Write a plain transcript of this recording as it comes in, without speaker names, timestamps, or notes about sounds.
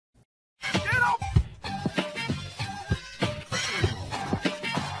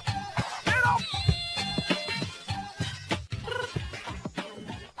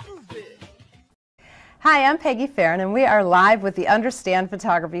Hi, I'm Peggy Farren, and we are live with the Understand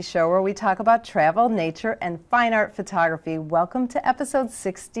Photography Show, where we talk about travel, nature, and fine art photography. Welcome to episode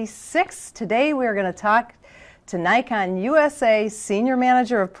 66. Today we are going to talk to Nikon U.S.A. Senior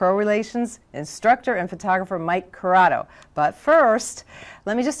Manager of Pro Relations, instructor, and photographer Mike Corrado. But first,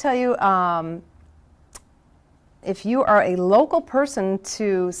 let me just tell you, if you are a local person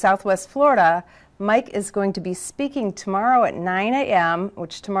to Southwest Florida, Mike is going to be speaking tomorrow at 9 a.m.,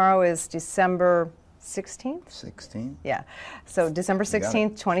 which tomorrow is December 16th? 16th? Yeah. So December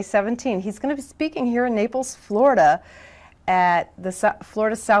 16th, 2017. He's going to be speaking here in Naples, Florida at the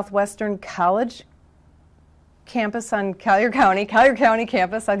Florida Southwestern College campus on Collier County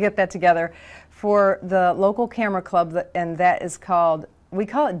campus. I'll get that together for the local camera club, and that is called, we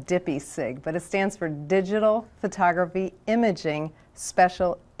call it DIPI-SIG, but it stands for Digital Photography Imaging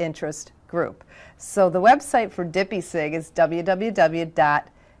Special Interest Group. So the website for DIPI-SIG is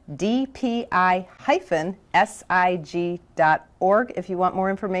www.dpi-sig.org if you want more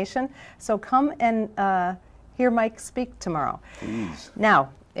information. So come and hear Mike speak tomorrow. Please. Now,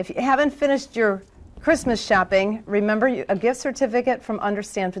 if you haven't finished your Christmas shopping, remember a gift certificate from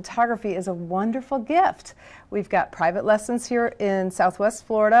Understand Photography is a wonderful gift. We've got private lessons here in Southwest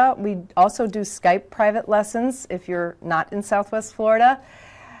Florida. We also do Skype private lessons if you're not in Southwest Florida.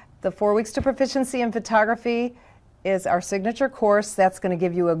 The 4 Weeks to Proficiency in Photography is our signature course. That's going to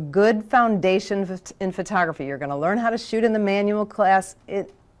give you a good foundation in photography. You're going to learn how to shoot in the manual class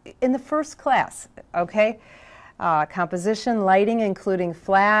in the first class, okay? Composition, lighting, including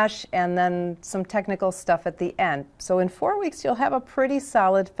flash, and then some technical stuff at the end. So in 4 weeks, you'll have a pretty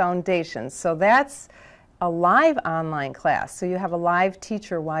solid foundation. So that's a live online class. So you have a live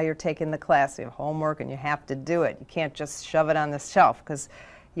teacher while you're taking the class. You have homework and you have to do it. You can't just shove it on the shelf because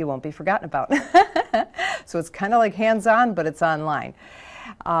you won't be forgotten about. So it's kind of like hands-on, but it's online.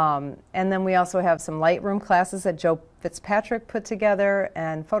 And then we also have some Lightroom classes that Joe Fitzpatrick put together,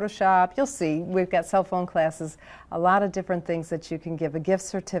 and Photoshop. You'll see, we've got cell phone classes, a lot of different things that you can give a gift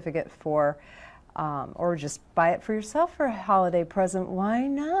certificate for, or just buy it for yourself for a holiday present. Why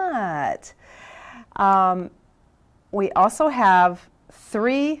not? We also have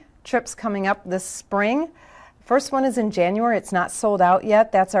 3 trips coming up this spring. First one is in January. It's not sold out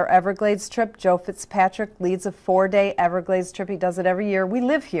yet. That's our Everglades trip. Joe Fitzpatrick leads a 4-day Everglades trip. He does it every year. We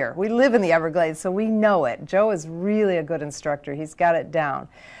live here. We live in the Everglades, so we know it. Joe is really a good instructor. He's got it down.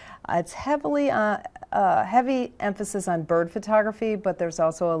 It's heavy emphasis on bird photography, but there's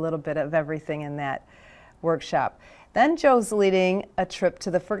also a little bit of everything in that workshop. Then Joe's leading a trip to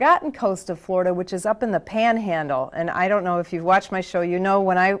the Forgotten Coast of Florida, which is up in the Panhandle. And I don't know if you've watched my show, you know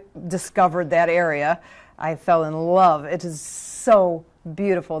when I discovered that area, I fell in love. It is so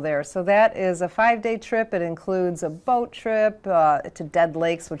beautiful there. So that is a 5-day trip. It includes a boat trip to Dead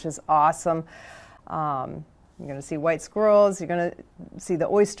Lakes, which is awesome. You're going to see white squirrels. You're going to see the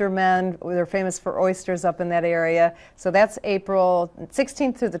oyster men. They're famous for oysters up in that area. So that's April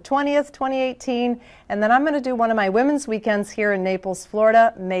 16th through the 20th, 2018. And then I'm going to do one of my women's weekends here in Naples,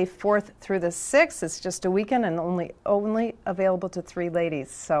 Florida, May 4th through the 6th. It's just a weekend and only available to 3 ladies.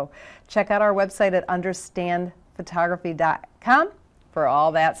 So check out our website at understandphotography.com for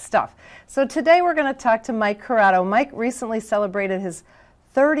all that stuff. So today we're going to talk to Mike Corrado. Mike recently celebrated his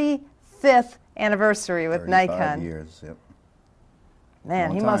 35th anniversary with 35 Nikon. years, yep. Man,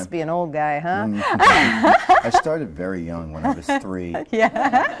 Long he time. must be an old guy, huh? I started very young when I was 3.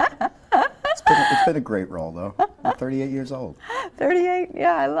 Yeah. It's been a great role, though. I'm 38 years old. 38?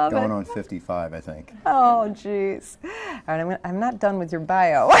 Yeah, I love Going it. on 55, I think. Oh, jeez. All right, I'm not done with your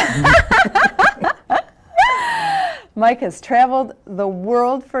bio. Mike has traveled the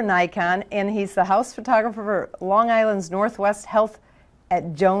world for Nikon, and he's the house photographer for Long Island's Northwest Health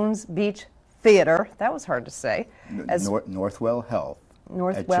at Jones Beach Theater. That was hard to say. Northwell Health.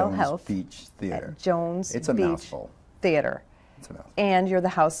 Northwell at Health Jones Beach Theater. At Jones It's a Beach mouthful. Theater. It's a mouthful. And you're the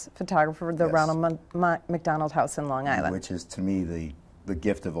house photographer for the Yes. Ronald McDonald House in Long Island. Which is, to me, the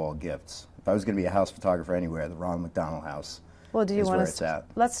gift of all gifts. If I was going to be a house photographer anywhere, the Ronald McDonald House Well, do you is want where to? it's at.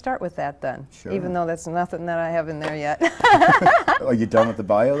 Let's start with that then. Sure. Even though that's nothing that I have in there yet. Are you done with the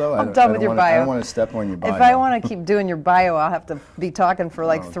bio, though? I'm done with your bio. I don't want to step on your bio. If I want to keep doing your bio, I'll have to be talking for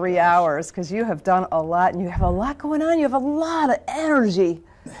like 3 gosh. hours because you have done a lot and you have a lot going on. You have a lot of energy.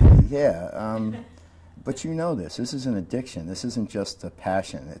 Yeah, but you know this. This is an addiction. This isn't just a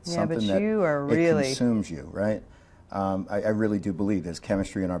passion. It's Yeah, but something that you are it really consumes you, right? I really do believe there's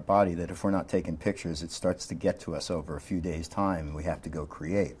chemistry in our body that if we're not taking pictures, it starts to get to us over a few days' time, and we have to go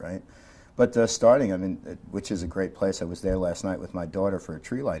create, right? But starting, I mean, which is a great place. I was there last night with my daughter for a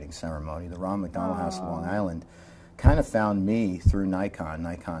tree lighting ceremony. The Ronald McDonald House in Long Island kind of found me through Nikon.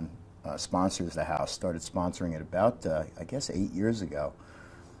 Nikon sponsors the house, started sponsoring it about, I guess, 8 years ago.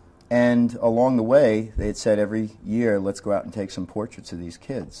 And along the way, they had said every year, let's go out and take some portraits of these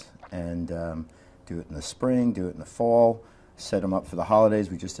kids. And do it in the spring, do it in the fall, set them up for the holidays.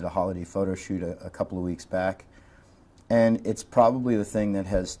 We just did a holiday photo shoot a couple of weeks back. And it's probably the thing that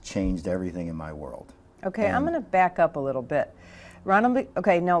has changed everything in my world. Okay, I'm going to back up a little bit. Ronald,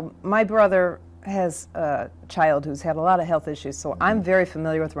 okay, now my brother has a child who's had a lot of health issues, so I'm very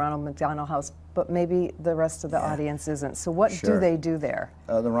familiar with Ronald McDonald House, but maybe the rest of the audience isn't. So what do they do there?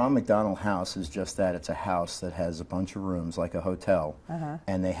 The Ronald McDonald House is just that. It's a house that has a bunch of rooms like a hotel,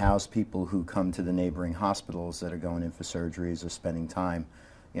 and they house people who come to the neighboring hospitals that are going in for surgeries or spending time,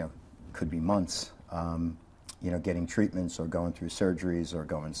 you know, could be months, you know, getting treatments or going through surgeries or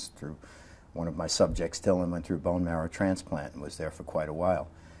going through. One of my subjects, Dylan, went through bone marrow transplant and was there for quite a while.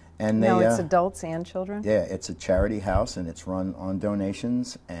 And no, it's adults and children? Yeah, it's a charity house, and it's run on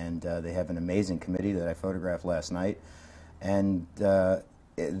donations, and they have an amazing committee that I photographed last night. And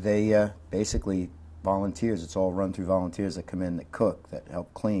they basically volunteers. It's all run through volunteers that come in, that cook, that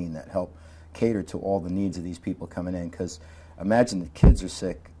help clean, that help cater to all the needs of these people coming in. Because imagine the kids are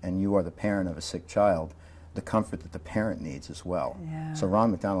sick, and you are the parent of a sick child. The comfort that the parent needs as well. Yeah. So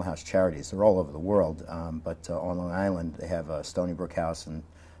Ronald McDonald House charities, they're all over the world, but on Long Island they have Stony Brook House and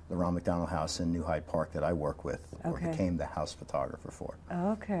the Ronald McDonald House in New Hyde Park that I work with, or became the house photographer for.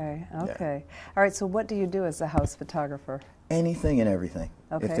 Okay, okay. Yeah. All right, so what do you do as a house photographer? Anything and everything.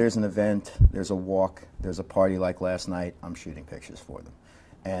 Okay. If there's an event, there's a walk, there's a party like last night, I'm shooting pictures for them.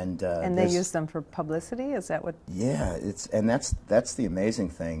 And they use them for publicity? Is that what? Yeah, that's the amazing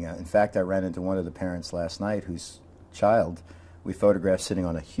thing. In fact, I ran into one of the parents last night whose child we photographed sitting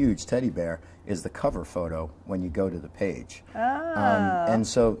on a huge teddy bear is the cover photo when you go to the page. And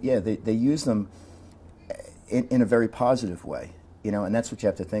so, yeah, they use them in a very positive way, you know, and that's what you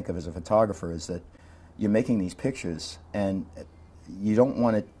have to think of as a photographer, is that you're making these pictures and you don't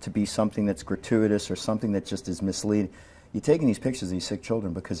want it to be something that's gratuitous or something that just is misleading. You're taking these pictures of these sick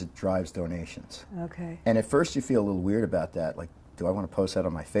children because it drives donations. Okay. And at first you feel a little weird about that, like, do I want to post that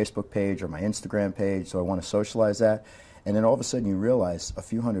on my Facebook page or my Instagram page? Do I want to socialize that? And then all of a sudden you realize a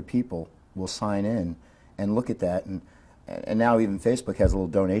few hundred people will sign in and look at that, and now even Facebook has a little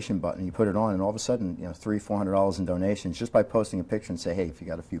donation button. You put it on, and all of a sudden, you know, $300-400 in donations just by posting a picture and say, hey, if you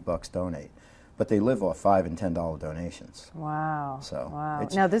got a few bucks, donate. But they live off $5 and $10 donations. Wow. So wow.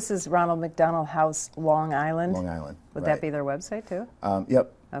 Now this is Ronald McDonald House, Long Island. Long Island. Would that be their website too?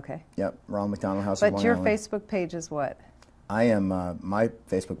 Yep. Okay. Yep. Ronald McDonald House. But Long your Island. Facebook page is what? I am. My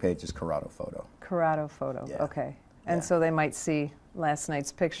Facebook page is Corrado Photo. Corrado Photo. Yeah. Okay. And Yeah. so they might see last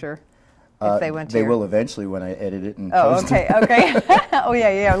night's picture. If they went to They will eventually when I edit it and Oh, post okay, it. okay. Oh,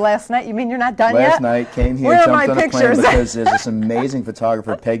 yeah. Last night. You mean you're not done yet? Last night, came here, Where are jumped my on a plane pictures? because there's this amazing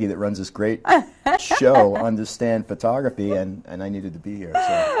photographer, Peggy, that runs this great show, Understand Photography, and I needed to be here.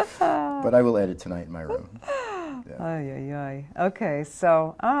 So, but I will edit tonight in my room. Yeah. Ay, ay, ay. Okay,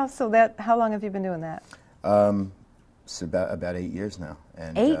 so how long have you been doing that? It's about 8 years now.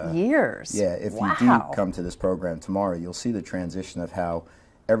 And, 8 years? Yeah, if you do come to this program tomorrow, you'll see the transition of how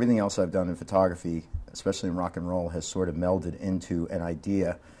everything else I've done in photography, especially in rock and roll, has sort of melded into an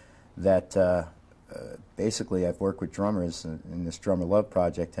idea that basically I've worked with drummers in this Drummer Love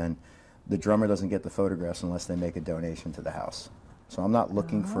project, and the drummer doesn't get the photographs unless they make a donation to the house. So I'm not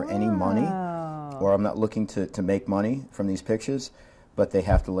looking for any money, or I'm not looking to make money from these pictures, but they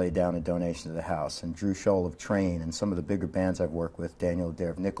have to lay down a donation to the house. And Drew Scholl of Train and some of the bigger bands I've worked with, Daniel Adair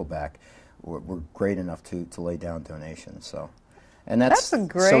of Nickelback, were great enough to lay down donations. So. And that's a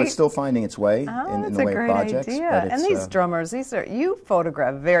great, so it's still finding its way in the way of projects. Idea. But and these drummers, you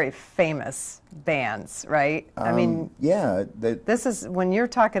photograph very famous bands, right? I mean, yeah. This is when you're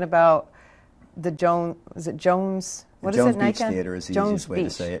talking about the Jones? What Jones is it? Beach Nikon? Theater is the Jones easiest way Beach. to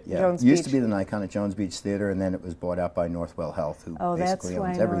say it. Yeah, Jones it used Beach. to be the Nikon at Jones Beach Theater, and then it was bought out by Northwell Health, who basically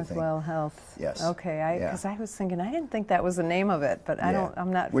owns everything. Northwell Health. Yes. Okay, because I was thinking, I didn't think that was the name of it, but I'm not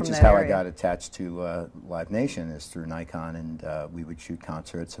from that Which is how area. I got attached to Live Nation, is through Nikon, and we would shoot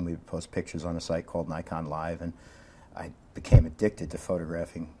concerts, and we would post pictures on a site called Nikon Live, and I became addicted to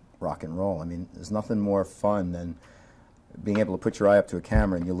photographing rock and roll. I mean, there's nothing more fun than being able to put your eye up to a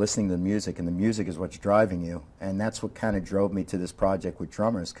camera and you're listening to the music, and the music is what's driving you. And that's what kind of drove me to this project with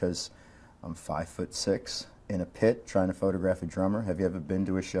drummers, because I'm 5'6" in a pit trying to photograph a drummer. Have you ever been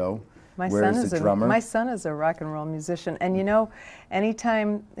to a show Whereas the drummer, my son is a rock and roll musician, and you know,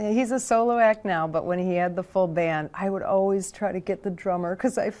 anytime he's a solo act now, but when he had the full band, I would always try to get the drummer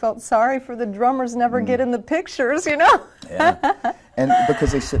because I felt sorry for the drummers never get in the pictures, you know. Yeah. And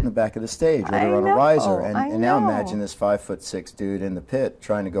because they sit in the back of the stage, or they're on a riser, and now imagine this 5'6" dude in the pit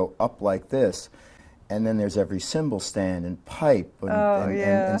trying to go up like this. And then there's every cymbal stand and pipe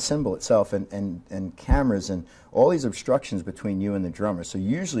and cymbal itself and cameras and all these obstructions between you and the drummer. So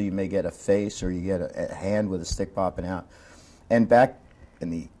usually you may get a face or you get a hand with a stick popping out. And back in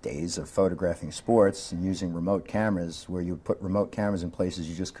the days of photographing sports and using remote cameras, where you would put remote cameras in places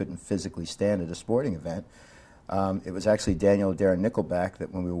you just couldn't physically stand at a sporting event, it was actually Daniel Adair and Nickelback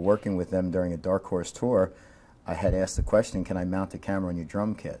that when we were working with them during a Dark Horse tour, I had asked the question, can I mount a camera on your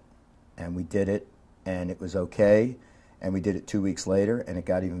drum kit? And we did it. And it was okay, and we did it 2 weeks later, and it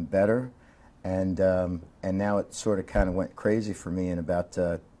got even better, and now it sort of kind of went crazy for me. And about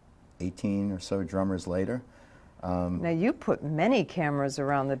 18 or so drummers later. Now you put many cameras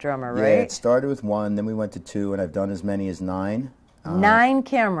around the drummer, right? Yeah, it started with 1, then we went to 2, and I've done as many as 9. 9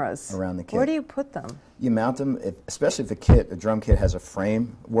 cameras around the kit. Where do you put them? You mount them, especially if a drum kit has a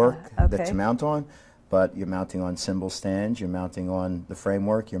framework to mount on, but you're mounting on cymbal stands, you're mounting on the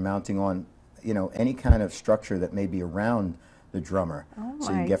framework, you're mounting on, you know, any kind of structure that may be around the drummer.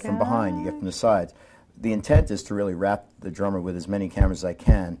 So you get from behind, you get from the sides. The intent is to really wrap the drummer with as many cameras as I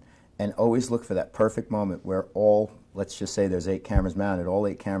can, and always look for that perfect moment where all, let's just say there's 8 cameras mounted, all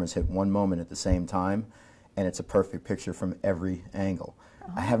 8 cameras hit one moment at the same time, and it's a perfect picture from every angle.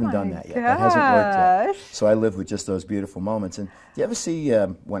 I haven't done that yet. That hasn't worked yet. So I live with just those beautiful moments. And do you ever see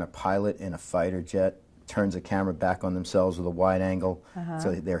when a pilot in a fighter jet turns a camera back on themselves with a wide angle?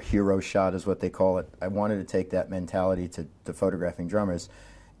 So their hero shot is what they call it. I wanted to take that mentality to photographing drummers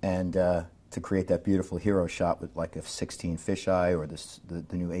and to create that beautiful hero shot with like a 16 fisheye or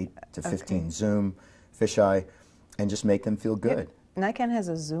the new 8 to 15 zoom fisheye, and just make them feel good. Nikon has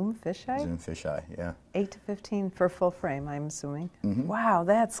a zoom fisheye? Zoom fisheye, yeah. 8 to 15 for full frame, I'm assuming. Wow,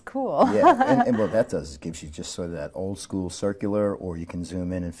 that's cool. Yeah, and what that does is gives you just sort of that old school circular, or you can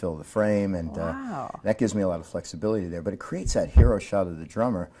zoom in and fill the frame, and that gives me a lot of flexibility there. But it creates that hero shot of the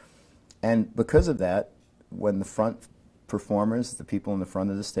drummer, and because of that, when the front performers, the people in the front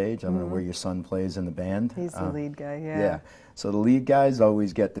of the stage, I don't know where your son plays in the band. He's the lead guy, Yeah, so the lead guys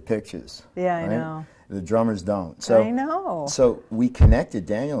always get the pictures. Yeah, right? I know. The drummers don't. So, I know. So we connected,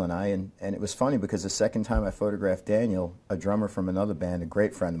 Daniel and I, and it was funny because the second time I photographed Daniel, a drummer from another band, a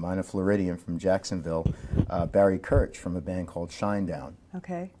great friend of mine, a Floridian from Jacksonville, Barry Kirch from a band called Shinedown,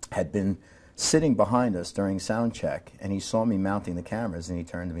 had been sitting behind us during sound check, and he saw me mounting the cameras, and he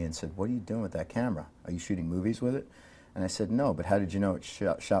turned to me and said, "What are you doing with that camera? Are you shooting movies with it?" And I said, "No, but how did you know it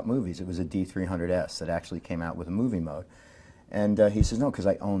shot movies?" It was a D300S that actually came out with a movie mode. And he says, "No, because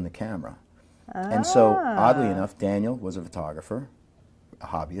I own the camera." And so, oddly enough, Daniel was a photographer, a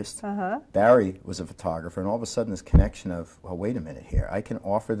hobbyist. Barry was a photographer, and all of a sudden this connection of, well, wait a minute here. I can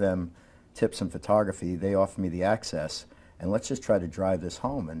offer them tips in photography. They offer me the access, and let's just try to drive this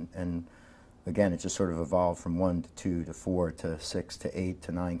home. And again, it just sort of evolved from 1 to 2 to 4 to 6 to 8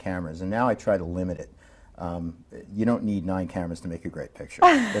 to 9 cameras. And now I try to limit it. You don't need 9 cameras to make a great picture.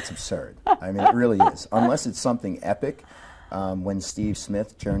 That's absurd. I mean, it really is. Unless it's something epic. When Steve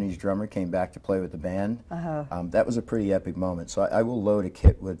Smith, Journey's drummer, came back to play with the band, that was a pretty epic moment. So I will load a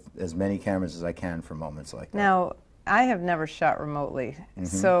kit with as many cameras as I can for moments like that. Now, I have never shot remotely,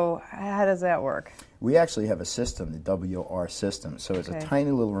 so how does that work? We actually have a system, the WR system. So it's a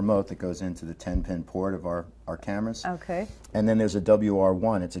tiny little remote that goes into the 10-pin port of our cameras. And then there's a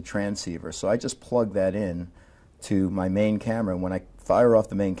WR1, it's a transceiver. So I just plug that in to my main camera, and when I fire off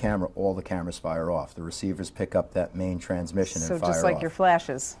the main camera, all the cameras fire off. The receivers pick up that main transmission and fire off. So just like your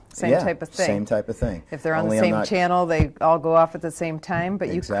flashes, same type of thing. Same type of thing. If they're on the same channel, they all go off at the same time,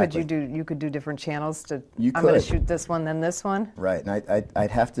 but you could do different channels to, I'm going to shoot this one, then this one? Right, and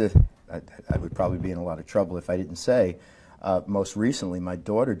I would probably be in a lot of trouble if I didn't say, most recently my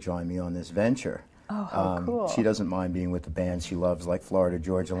daughter joined me on this venture. Oh, how cool. She doesn't mind being with the band she loves, like Florida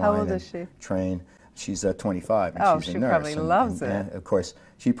Georgia Line. How old is she? Train. She's 25, and she's a nurse. She probably loves it. And of course,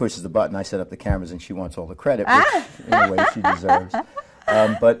 she pushes the button, I set up the cameras, and she wants all the credit, which in a way she deserves.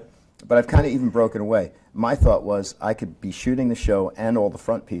 But I've kind of even broken away. My thought was I could be shooting the show and all the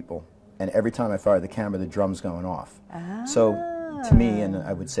front people, and every time I fire the camera, the drum's going off. So to me, and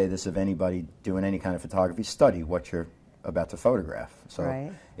I would say this of anybody doing any kind of photography, study what you're about to photograph.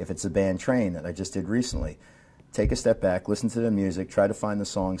 So if it's a band Train that I just did recently, take a step back, listen to the music, try to find the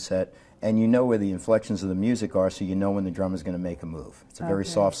song set, and you know where the inflections of the music are, so you know when the drummer's going to make a move. It's a very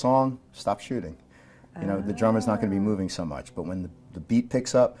soft song, stop shooting. You know, the drummer's not going to be moving so much, but when the beat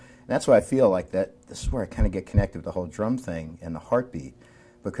picks up, and that's why I feel like that. This is where I kind of get connected with the whole drum thing and the heartbeat,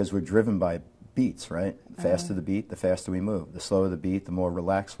 because we're driven by beats, right? The faster the beat, the faster we move. The slower the beat, the more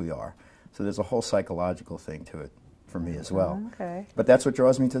relaxed we are. So there's a whole psychological thing to it for me as well. Okay. But that's what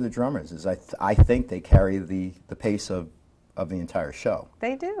draws me to the drummers. Is I think they carry the pace of the entire show.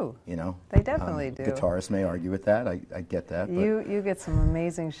 They do. You know, They definitely do. Guitarists may argue with that. I get that. But You get some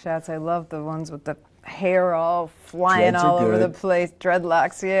amazing shots. I love the ones with the hair all flying Dreads are all over the good. place.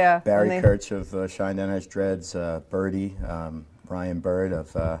 Dreadlocks, yeah. Barry And they- Kirch of Shinedown has dreads. Birdie, Brian Bird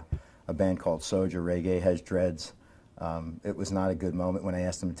of a band called Soja Reggae has dreads. It was not a good moment when I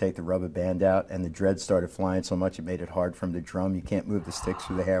asked him to take the rubber band out, and the dreads started flying so much it made it hard for him to drum. You can't move the sticks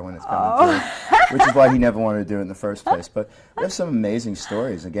through the hair when it's coming through, which is why he never wanted to do it in the first place. But we have some amazing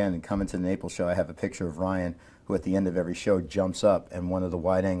stories. Again, coming to the Naples show, I have a picture of Ryan, who at the end of every show jumps up, and one of the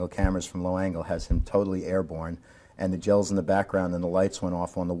wide-angle cameras from low angle has him totally airborne, and the gel's in the background, and the lights went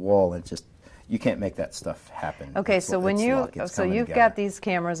off on the wall, and it's just, you can't make that stuff happen. Okay, It's- so when it's you, luck. It's so coming you've together. got these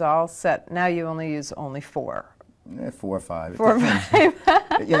cameras all set. Now you only use only 4. 4 or 5. 4 or 5.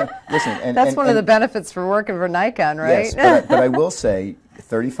 You know, listen, That's one of the benefits for working for Nikon, right? Yes, but I will say,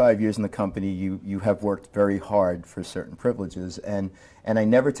 35 years in the company, you have worked very hard for certain privileges, and I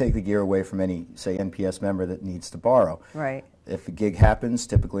never take the gear away from any, say, NPS member that needs to borrow. Right. If a gig happens,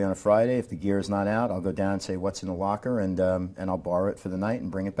 typically on a Friday, if the gear is not out, I'll go down and say what's in the locker, and I'll borrow it for the night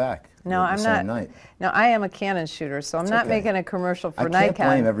and bring it back. No, I'm same not. night. No, I am a Canon shooter, so I'm not okay. making a commercial for I Nikon. can't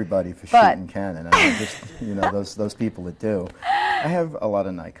blame everybody for but- shooting Canon. I mean, just, you know, those people that do. I have a lot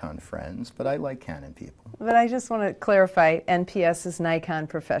of Nikon friends, but I like Canon people. But I just want to clarify, NPS is Nikon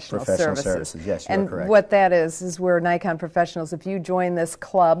Professional Services. Yes, you're and correct. what that is where Nikon Professionals, if you join this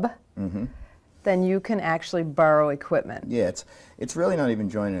club, then you can actually borrow equipment. Yeah, it's really not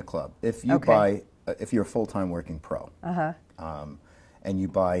even joining a club. If you Okay. buy, if you're a full-time working pro, and you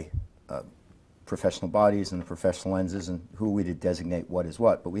buy professional bodies and professional lenses, and who are we to designate what is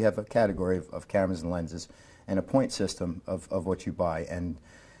what, but we have a category of cameras and lenses and a point system of what you buy, and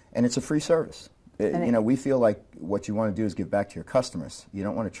it's a free service. You know, we feel like what you want to do is give back to your customers. You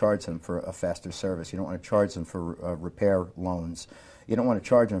don't want to charge them for a faster service. You don't want to charge them for repair loans. You don't want to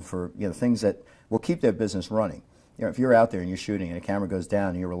charge them for, you know, things that will keep their business running. You know, if you're out there and you're shooting and a camera goes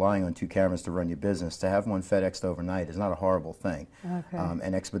down and you're relying on 2 cameras to run your business, to have one FedExed overnight is not a horrible thing. Okay.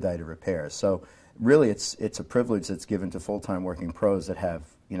 And expedited repairs. So really it's a privilege that's given to full-time working pros that have,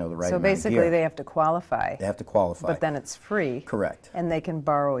 you know, the right So amount of basically gear. they have to qualify. They have to qualify. But then it's free. Correct. And they can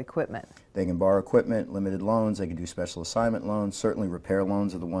borrow equipment. They can borrow equipment, limited loans, they can do special assignment loans. Certainly repair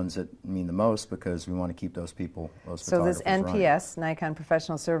loans are the ones that mean the most, because we want to keep those people, those So this photographers running. NPS, Nikon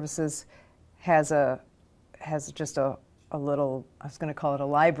Professional Services, has just a little, I was going to call it a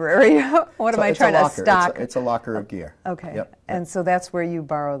library. What am I It's a trying to locker. stock? It's a locker of gear. Okay. Yep. And so that's where you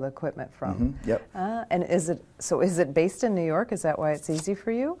borrow the equipment from. Yep. And is it based in New York? Is that why it's easy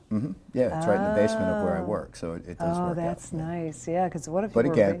for you? Yeah, it's right in the basement of where I work, so it does Oh, work that's out. nice. Yeah, because what if But you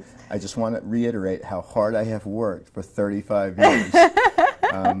were again, based- I just want to reiterate how hard I have worked for 35 years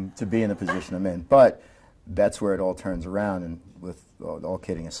to be in the position I'm in. But that's where it all turns around, and with all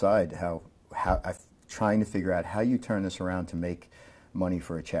kidding aside, how I'm trying to figure out how you turn this around to make money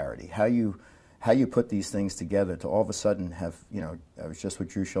for a charity, how you put these things together to all of a sudden have, you know, I was just with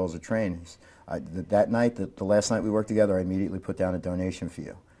Drew Scholes of Train. That night, the last night we worked together, I immediately put down a donation for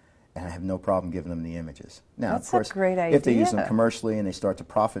you. And I have no problem giving them the images. Now, That's of course, a great if they use them idea. commercially and they start to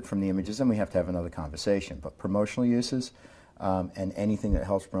profit from the images, then we have to have another conversation. But promotional uses and anything that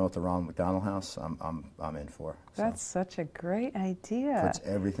helps promote the Ronald McDonald House, I'm in for. So That's such a great idea. puts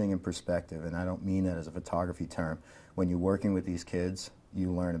everything in perspective, and I don't mean that as a photography term. When you're working with these kids, you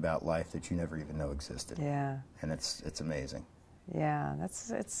learn about life that you never even know existed. Yeah. And it's amazing. Yeah,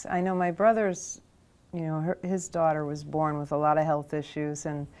 it's. I know my brother's, you know, his daughter was born with a lot of health issues,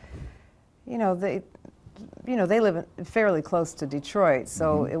 and you know they live fairly close to Detroit,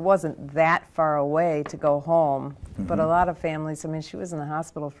 so it wasn't that far away to go home. But a lot of families, I mean, she was in the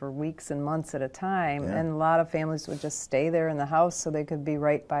hospital for weeks and months at a time, Yeah. and a lot of families would just stay there in the house so they could be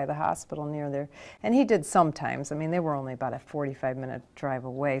right by the hospital near there. And he did sometimes. I mean, they were only about a 45-minute drive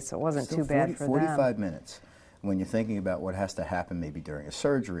away, so it wasn't Still too bad for 45 them. minutes. When you're thinking about what has to happen maybe during a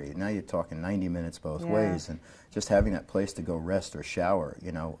surgery, now you're talking 90 minutes both Yeah. ways, and just having that place to go rest or shower,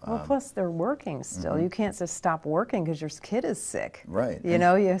 you know. Well, plus they're working still. You can't just stop working because your kid is sick. Right. You And-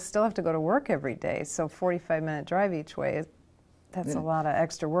 know, you still have to go to work every day. So 45-minute drive each way, that's a Yeah. lot of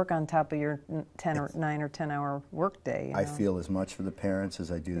extra work on top of your 9 or 10 hour work day. You I know? feel as much for the parents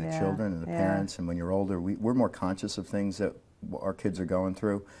as I do the Yeah, children and the yeah. parents. And when you're older, we're more conscious of things that our kids are going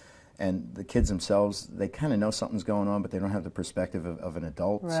through. And the kids themselves, they kind of know something's going on, but they don't have the perspective of an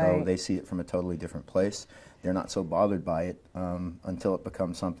adult, Right. so they see it from a totally different place. They're not so bothered by it until it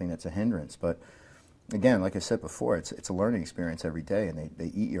becomes something that's a hindrance. But again, like I said before, it's a learning experience every day, and they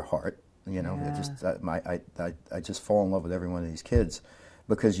eat your heart. You know, I just fall in love with every one of these kids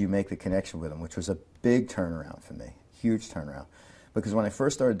because you make the connection with them, which was a big turnaround for me, huge turnaround. Because when I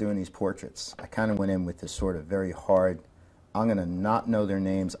first started doing these portraits, I kind of went in with this sort of very hard, I'm going to not know their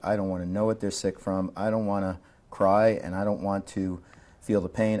names, I don't want to know what they're sick from, I don't want to cry, and I don't want to feel the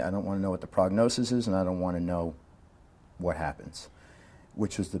pain, I don't want to know what the prognosis is, and I don't want to know what happens,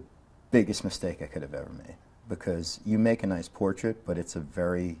 which was the biggest mistake I could have ever made. Because you make a nice portrait, but it's a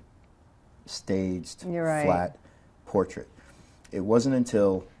very staged, Right. flat portrait. It wasn't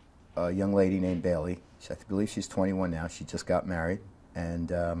until a young lady named Bailey, I believe she's 21 now, she just got married,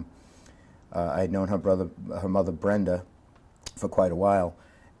 and I had known her mother Brenda for quite a while,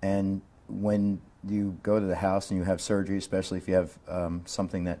 and when you go to the house and you have surgery, especially if you have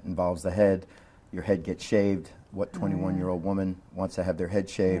something that involves the head, your head gets shaved. What 21-year-old woman wants to have their head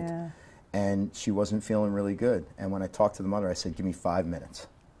shaved? Yeah. And she wasn't feeling really good. And when I talked to the mother, I said, give me 5 minutes.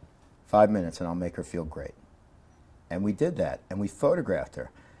 5 minutes and I'll make her feel great. And we did that, and we photographed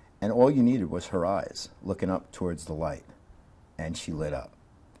her. And all you needed was her eyes looking up towards the light. And she lit up.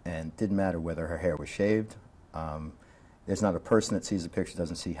 And it didn't matter whether her hair was shaved. There's not a person that sees the picture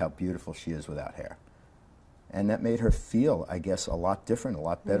doesn't see how beautiful she is without hair. And that made her feel, I guess, a lot different, a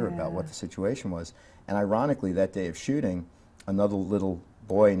lot better about what the situation was. And ironically, that day of shooting, another little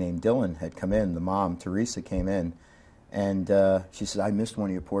boy named Dylan had come in. The mom, Teresa, came in, and she said, I missed one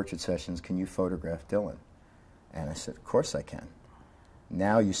of your portrait sessions. Can you photograph Dylan? And I said, of course I can.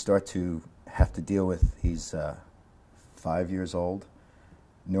 Now you start to have to deal with, he's 5 years old,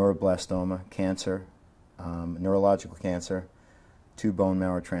 neuroblastoma, cancer, neurological cancer, 2 bone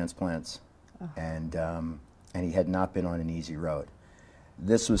marrow transplants, and he had not been on an easy road.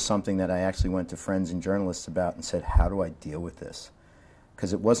 This was something that I actually went to friends and journalists about and said, how do I deal with this?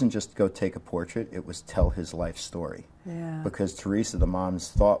 Because it wasn't just go take a portrait, it was tell his life story. Yeah. Because Teresa, the mom's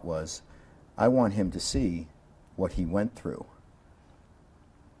thought was, I want him to see what he went through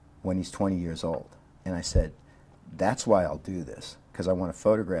when he's 20 years old. And I said, that's why I'll do this, because I want to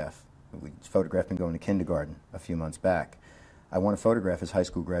photograph. We photographed him going to kindergarten a few months back. I want to photograph his high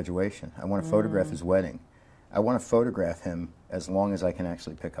school graduation. I want to photograph his wedding. I want to photograph him as long as I can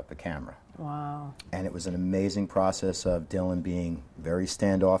actually pick up a camera. Wow. And it was an amazing process of Dylan being very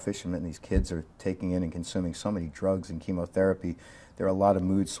standoffish. I mean, these kids are taking in and consuming so many drugs and chemotherapy. There are a lot of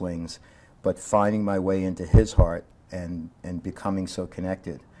mood swings. But finding my way into his heart and becoming so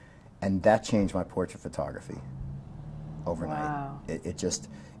connected. And that changed my portrait photography overnight. Wow. It just,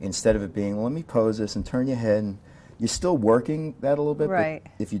 instead of it being, well, let me pose this and turn your head, and you're still working that a little bit. Right.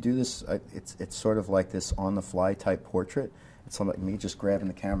 But if you do this, it's sort of like this on-the-fly type portrait. It's like me just grabbing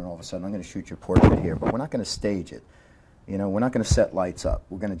the camera and all of a sudden, I'm going to shoot your portrait here, but we're not going to stage it. You know, we're not going to set lights up.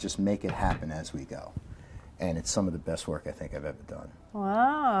 We're going to just make it happen as we go. And it's some of the best work I think I've ever done.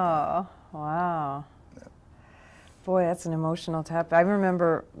 Wow. Wow. Yeah. Boy, that's an emotional topic. I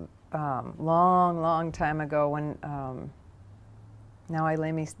remember long time ago when Now I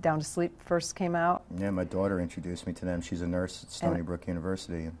Lay Me Down to Sleep first came out. Yeah, my daughter introduced me to them. She's a nurse at Stony Brook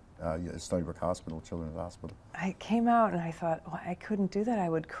University, Stony Brook Hospital, Children's Hospital. I came out and I thought, oh, I couldn't do that. I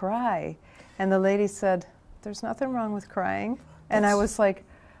would cry. And the lady said, there's nothing wrong with crying. And I was like,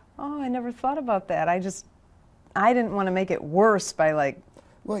 oh, I never thought about that. I didn't want to make it worse by like,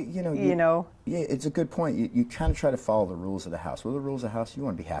 well, you know, yeah, it's a good point. You kind of try to follow the rules of the house. Well, the rules of the house, you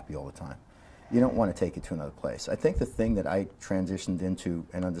want to be happy all the time. You don't want to take it to another place. I think the thing that I transitioned into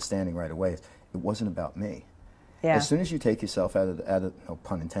an understanding right away is it wasn't about me. yeah. As soon as you take yourself out of no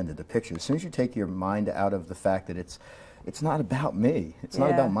pun intended, the picture, as soon as you take your mind out of the fact that it's not about me, it's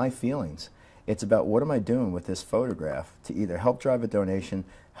not about my feelings, it's about what am I doing with this photograph to either help drive a donation,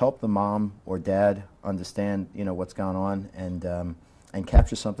 help the mom or dad understand, you know, what's going on, and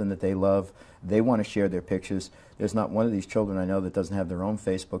capture something that they love. They want to share their pictures. There's not one of these children I know that doesn't have their own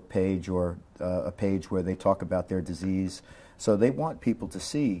Facebook page or a page where they talk about their disease. So they want people to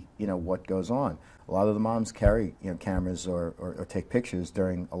see, you know, what goes on. A lot of the moms carry, you know, cameras or take pictures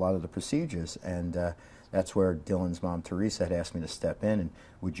during a lot of the procedures, and that's where Dylan's mom, Teresa, had asked me to step in and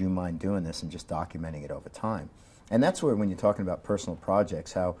would you mind doing this and just documenting it over time. And that's where, when you're talking about personal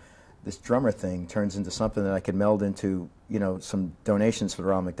projects, how this drummer thing turns into something that I could meld into, you know, some donations for the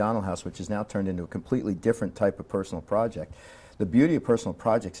Ronald McDonald House, which has now turned into a completely different type of personal project. The beauty of personal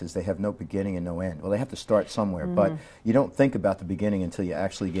projects is they have no beginning and no end. Well, they have to start somewhere, but you don't think about the beginning until you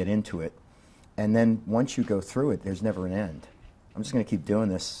actually get into it. And then once you go through it, there's never an end. I'm just going to keep doing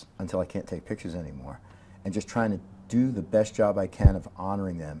this until I can't take pictures anymore, and just trying to do the best job I can of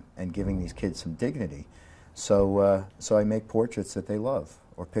honoring them and giving these kids some dignity. So I make portraits that they love,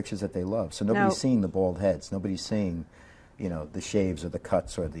 or pictures that they love. So nobody's seeing the bald heads. Nobody's seeing, you know, the shaves or the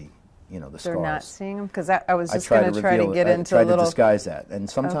cuts or the, you know, the scars. They're not seeing them? Because I was just going to try to get into a little... I try to disguise that. And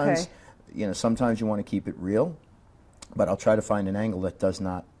sometimes, you know, sometimes you want to keep it real, but I'll try to find an angle that does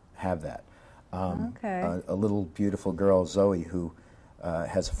not have that. A little beautiful girl, Zoe, who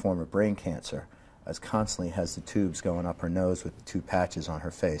has a form of brain cancer, constantly has the tubes going up her nose with the two patches on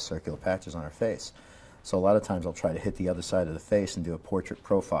her face, circular patches on her face. So a lot of times I'll try to hit the other side of the face and do a portrait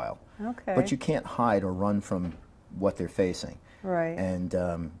profile. Okay. But you can't hide or run from what they're facing. Right. And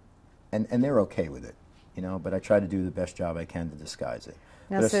they're okay with it, you know, but I try to do the best job I can to disguise it.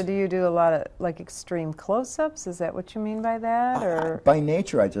 Now, so do you do a lot of, like, extreme close-ups? Is that what you mean by that? Or by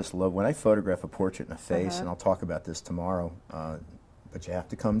nature, I just love, when I photograph a portrait in a face, and I'll talk about this tomorrow, but you have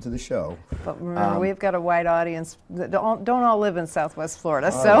to come to the show. But remember, we've got a wide audience that don't all live in Southwest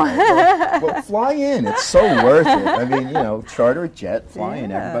Florida, so. Well, fly in. It's so worth it. I mean, you know, charter a jet, fly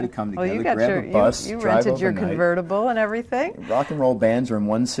in, everybody come together, you got grab a bus, you drive rented your overnight. convertible and everything. Rock and roll bands are in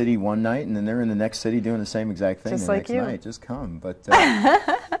one city one night, and then they're in the next city doing the same exact thing Just the like next you. night. Just come. But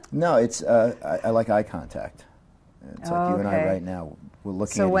no, it's I like eye contact. It's like you and I right now. We're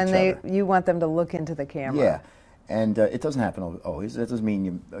looking at each other. So when you want them to look into the camera. Yeah. And it doesn't happen always. That doesn't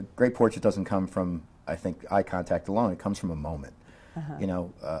mean a great portrait doesn't come from, I think, eye contact alone. It comes from a moment. You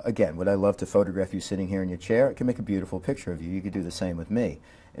know, again, would I love to photograph you sitting here in your chair? It can make a beautiful picture of you. You could do the same with me.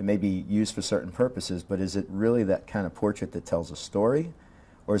 It may be used for certain purposes, but is it really that kind of portrait that tells a story?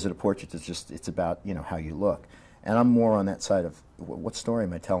 Or is it a portrait that's just, it's about, you know, how you look? And I'm more on that side of what story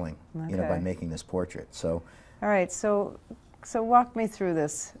am I telling, you know, by making this portrait. So. All right, so walk me through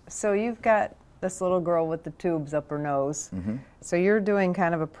this. So you've got this little girl with the tubes up her nose. So you're doing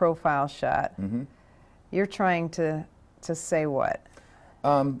kind of a profile shot. You're trying to say what?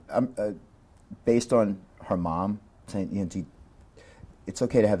 Based on her mom saying, you know, it's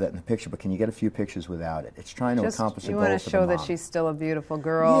okay to have that in the picture, but can you get a few pictures without it? It's trying to accomplish a goal for the mom. You want to show that she's still a beautiful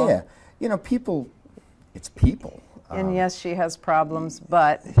girl. Yeah, you know, people, it's people. And yes, she has problems,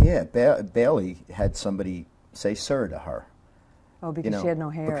 but... Yeah, Bailey had somebody say sir to her. Oh, because you know, she had no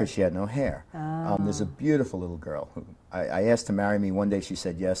hair. Because she had no hair. There's a beautiful little girl who I asked to marry me. One day she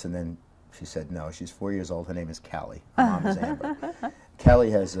said yes, and then she said no. She's 4 years old. Her name is Callie. Her mom is Amber.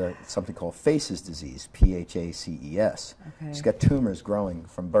 Callie has something called Faces disease, P-H-A-C-E-S. She's got tumors growing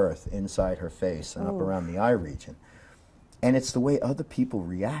from birth inside her face and up around the eye region. And it's the way other people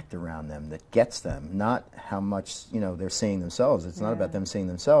react around them that gets them, not how much, you know, they're seeing themselves. It's not about them seeing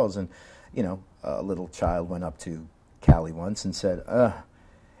themselves. And, you know, a little child went up to Callie once and said, ugh.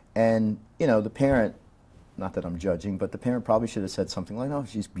 And, you know, the parent, not that I'm judging, but the parent probably should have said something like, no,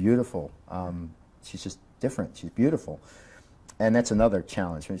 she's beautiful. She's just different. She's beautiful. And that's another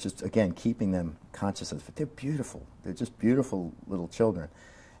challenge. It's just, again, keeping them conscious of it. They're beautiful. They're just beautiful little children.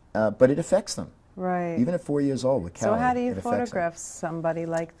 But it affects them. Right. Even at 4 years old with Callie. So how do you photograph somebody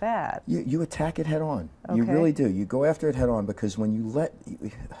like that? You attack it head on. Okay. You really do. You go after it head on, because when you let,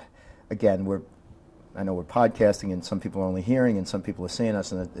 again, I know we're podcasting and some people are only hearing and some people are seeing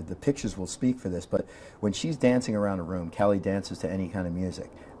us, and the pictures will speak for this, but when she's dancing around a room, Callie dances to any kind of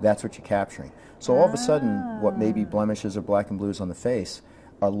music. That's what you're capturing. So all of a sudden, what may be blemishes or black and blues on the face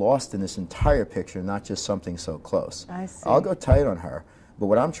are lost in this entire picture, not just something so close. I see. I'll go tight on her, but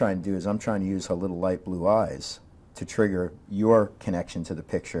what I'm trying to do is I'm trying to use her little light blue eyes to trigger your connection to the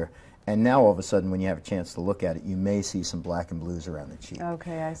picture. And now all of a sudden, when you have a chance to look at it, you may see some black and blues around the cheek.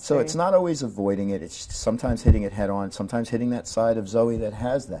 Okay, I see. So it's not always avoiding it. It's sometimes hitting it head on, sometimes hitting that side of Zoe that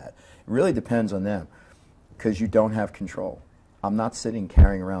has that. It really depends on them, because you don't have control. I'm not sitting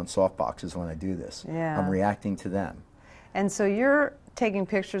carrying around soft boxes when I do this. Yeah. I'm reacting to them. And so you're taking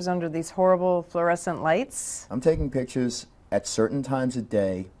pictures under these horrible fluorescent lights? I'm taking pictures at certain times of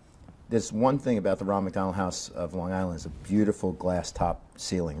day. There's one thing about the Ronald McDonald House of Long Island, is a beautiful glass top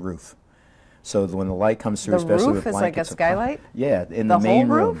ceiling roof. So when the light comes through, especially with blankets, the roof is like a skylight? Yeah, in the main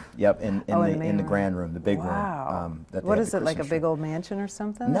whole room. roof? Yep, in the grand room, the big room. Wow. What is it, like a big old mansion or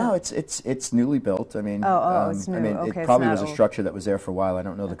something? No, it's newly built. I mean, it's new. I mean, Okay, it probably it's was not a old. structure that was there for a while. I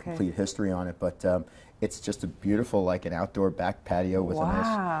don't know the complete history on it, but it's just a beautiful, like an outdoor back patio with a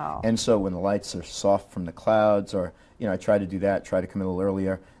nice. And so when the lights are soft from the clouds, or you know, I try to do that. Try to come in a little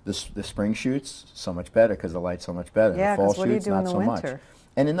earlier. The spring shoots so much better because the light's so much better. Yeah, the fall what do you shoots do in not the so winter? much.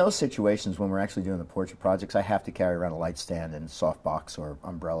 And in those situations, when we're actually doing the portrait projects, I have to carry around a light stand and soft box or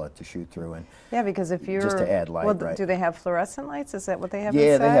umbrella to shoot through. And yeah, because if you're just to add light, right? Do they have fluoreescent lights? Is that what they have?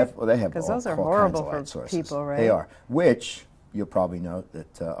 Yeah, inside? they have. Well, they have because all, those are all horrible kinds of light for sources. people, right? They are. Which you'll probably note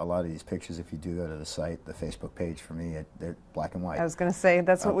that a lot of these pictures, if you do go to the site, the Facebook page for me, they're black and white. I was going to say,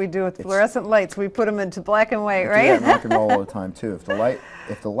 that's what we do with fluorescent lights. We put them into black and white, right? We do that in rock and roll all the time, too.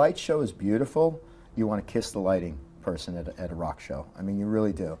 If the light show is beautiful, you want to kiss the lighting person at a rock show. I mean, you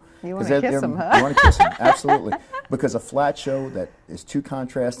really do. You want to kiss them, huh? You want to kiss them, absolutely. Because a flat show that is too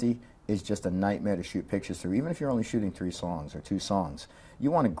contrasty is just a nightmare to shoot pictures through. Even if you're only shooting 3 songs or 2 songs,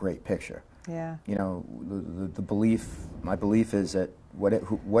 you want a great picture. Yeah. You know, my belief is that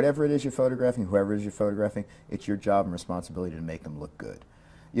whatever it is you're photographing, whoever it is you're photographing, it's your job and responsibility to make them look good.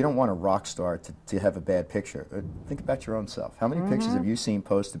 You don't want a rock star to have a bad picture. Think about your own self. How many pictures have you seen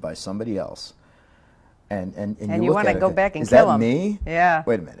posted by somebody else? And you want to go back and kill them. Is that me? Yeah.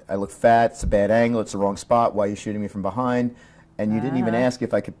 Wait a minute. I look fat. It's a bad angle. It's the wrong spot. Why are you shooting me from behind? And you didn't even ask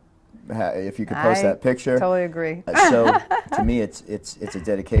if you could post that picture. Totally agree. So to me, it's a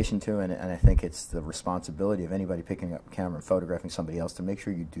dedication to, and I think it's the responsibility of anybody picking up a camera and photographing somebody else to make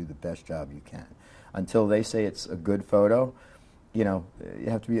sure you do the best job you can. Until they say it's a good photo, you know, you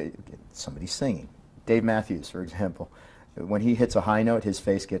have to be somebody singing. Dave Matthews, for example, when he hits a high note, his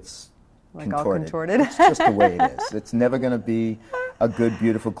face gets contorted. All contorted. It's just the way it is. It's never going to be a good,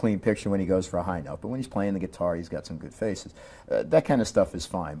 beautiful, clean picture when he goes for a high note. But when he's playing the guitar, he's got some good faces. That kind of stuff is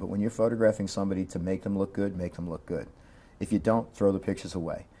fine. But when you're photographing somebody to make them look good, make them look good. If you don't, throw the pictures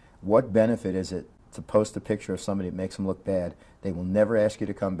away. What benefit is it to post a picture of somebody that makes them look bad? They will never ask you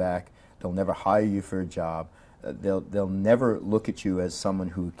to come back. They'll never hire you for a job. They'll never look at you as someone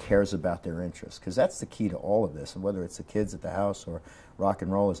who cares about their interests, because that's the key to all of this. And whether it's the kids at the house or rock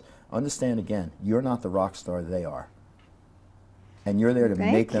and rollers, understand again, you're not the rock star, they are. And you're there to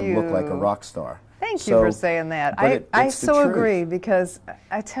make them look like a rock star. Thank you for saying that. I so agree, because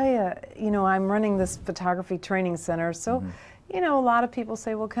I tell you, you know, I'm running this photography training center, so, you know, a lot of people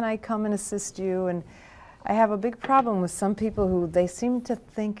say, well, can I come and assist you? And I have a big problem with some people who they seem to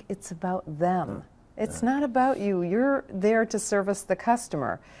think it's about them. It's not about you. You're there to service the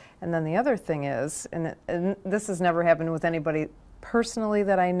customer. And then the other thing is, and this has never happened with anybody personally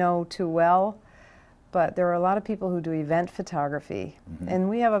that I know too well, but there are a lot of people who do event photography. And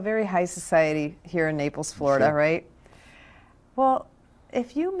we have a very high society here in Naples, Florida, right? Well,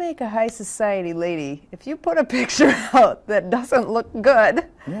 if you make a high society lady, if you put a picture out that doesn't look good,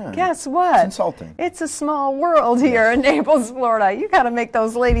 guess what? It's insulting. It's a small world here in Naples, Florida. You got to make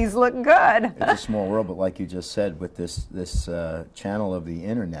those ladies look good. It's a small world, but like you just said, with this channel of the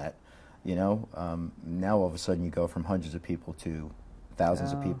internet, you know, now all of a sudden you go from hundreds of people to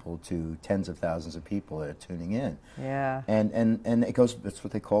thousands of people to tens of thousands of people that are tuning in. Yeah. And it goes, it's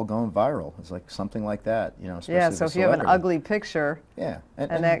what they call going viral. It's like something like that, you know, especially yeah, so if you have an ugly picture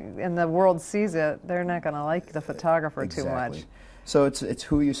and the world sees it, they're not going to like the photographer too much. So it's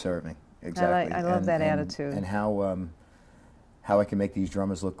who you're serving. Exactly. I love that attitude. And how I can make these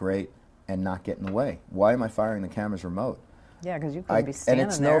drummers look great and not get in the way. Why am I firing the cameras remote? Yeah, because you could be standing there.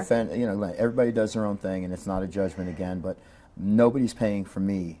 And it's there. no offense, you know, everybody does their own thing, and it's not a judgment again, but nobody's paying for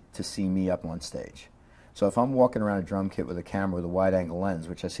me to see me up on stage. So if I'm walking around a drum kit with a camera with a wide-angle lens,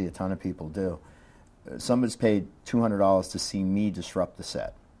 which I see a ton of people do, somebody's paid $200 to see me disrupt the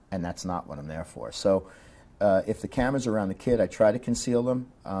set, and that's not what I'm there for. So if the cameras are around the kit, I try to conceal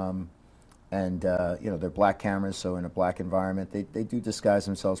them, and you know, they're black cameras, so in a black environment, they do disguise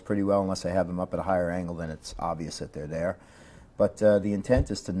themselves pretty well unless I have them up at a higher angle, then it's obvious that they're there. But the intent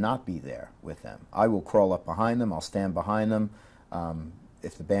is to not be there with them. I will crawl up behind them. I'll stand behind them.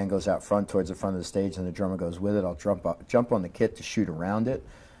 If the band goes out front towards the front of the stage and the drummer goes with it, I'll jump on the kit to shoot around it.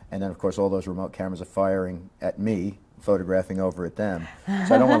 And then, of course, all those remote cameras are firing at me, photographing over at them.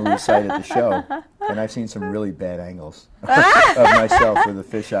 So I don't want to lose sight at the show. And I've seen some really bad angles of myself with a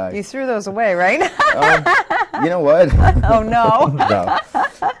fisheye. You threw those away, right? You know what? Oh, no. No.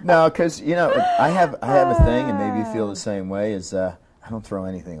 No, because, you know, I have a thing, and maybe you feel the same way, is I don't throw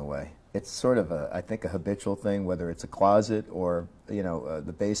anything away. It's sort of, I think, a habitual thing, whether it's a closet or, you know,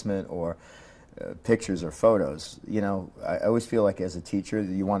 the basement or pictures or photos. You know, I always feel like as a teacher,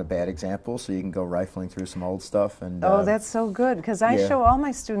 you want a bad example so you can go rifling through some old stuff. And oh, that's so good, because I show all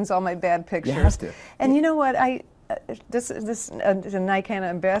my students all my bad pictures. You have to. And you know what? The Nikon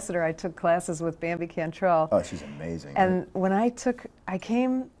ambassador, I took classes with Bambi Cantrell. Oh, she's amazing. And when I took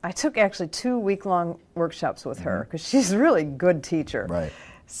actually 2 week-long workshops with her, because she's a really good teacher. Right.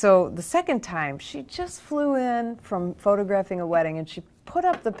 So the second time, she just flew in from photographing a wedding, and she put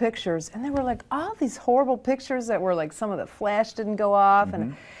up the pictures, and they were like all these horrible pictures that were like some of the flash didn't go off,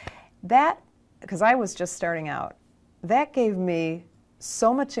 and that, because I was just starting out, that gave me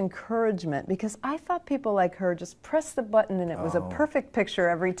so much encouragement, because I thought people like her just pressed the button and it was a perfect picture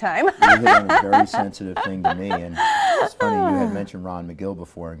every time. You hit on a very sensitive thing to me, and it's funny, you had mentioned Ron McGill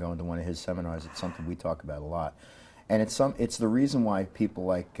before and going to one of his seminars. It's something we talk about a lot. And it's the reason why people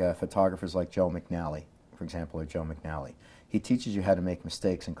like photographers like Joe McNally, for example, or Joe McNally. He teaches you how to make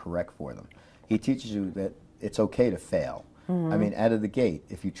mistakes and correct for them. He teaches you that it's okay to fail. I mean, out of the gate,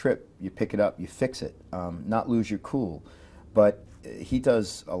 if you trip, you pick it up, you fix it, not lose your cool. But he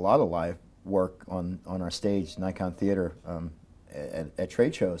does a lot of live work on our stage, Nikon Theater, at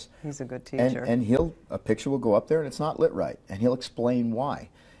trade shows. He's a good teacher. And a picture will go up there and it's not lit right, and he'll explain why.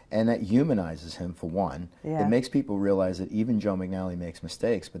 And that humanizes him, for one. Yeah. It makes people realize that even Joe McNally makes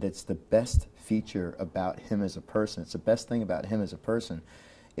mistakes, but it's the best feature about him as a person. It's the best thing about him as a person,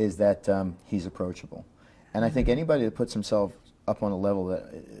 is that he's approachable. And I think anybody that puts himself up on a level that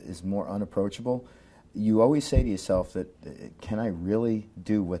is more unapproachable, you always say to yourself that, can I really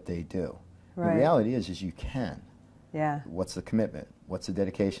do what they do? Right. The reality is you can. Yeah. What's the commitment? What's the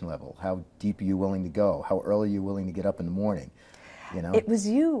dedication level? How deep are you willing to go? How early are you willing to get up in the morning? You know? It was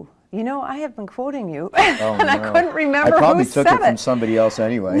you. You know, I have been quoting you, Oh, and no. I couldn't remember I probably who took said it from somebody else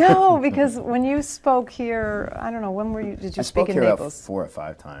anyway. No, because when you spoke here, I don't know, when were you, did you I speak spoke in here Naples? about 4 or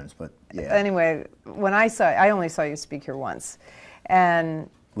 5 times, but yeah. Anyway, when I only saw you speak here once. And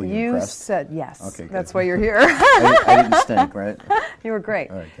Were you you impressed? said, yes, Okay, good. that's why you're here. I didn't stink, right? You were great.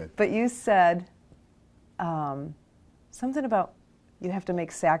 All right, good. But you said something about you have to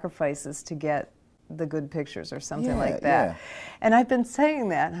make sacrifices to get the good pictures or something like that. Yeah. And I've been saying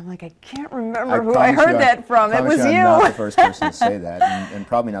that, and I'm like, I can't remember who promise I heard you that from. It was I'm you. not the first person to say that, and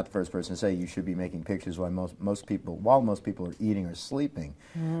probably not the first person to say you should be making pictures while most people are eating or sleeping,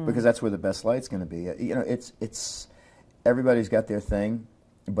 because that's where the best light's going to be. You know, it's everybody's got their thing,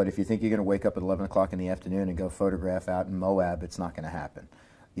 but if you think you're going to wake up at 11 o'clock in the afternoon and go photograph out in Moab, it's not going to happen.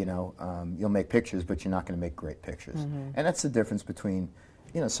 You know, you'll make pictures, but you're not going to make great pictures, and that's the difference between,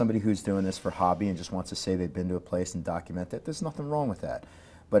 you know, somebody who's doing this for hobby and just wants to say they've been to a place and document that. There's nothing wrong with that.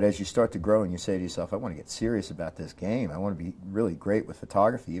 But as you start to grow and you say to yourself, I want to get serious about this game, I want to be really great with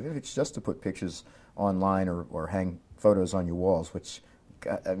photography, even if it's just to put pictures online or hang photos on your walls, which,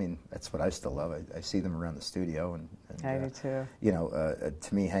 I mean, that's what I still love. I see them around the studio. And I do too. You know,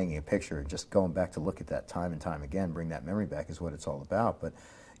 to me, hanging a picture and just going back to look at that time and time again, bring that memory back, is what it's all about. But,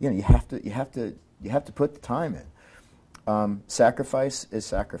 you know, you have to put the time in. Sacrifice is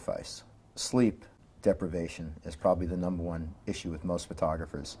sacrifice. Sleep deprivation is probably the #1 issue with most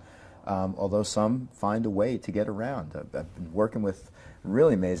photographers, although some find a way to get around. I've been working with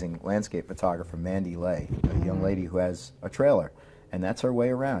really amazing landscape photographer Mandy Lay, a young lady who has a trailer, and that's her way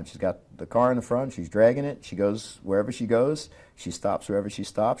around. She's got the car in the front, she's dragging it, she goes wherever she goes, she stops wherever she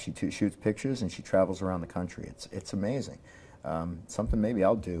stops, she shoots pictures, and she travels around the country. It's amazing. Something maybe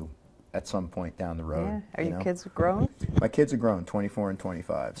I'll do at some point down the road. Yeah. Are your know? kids grown? My kids are grown, 24 and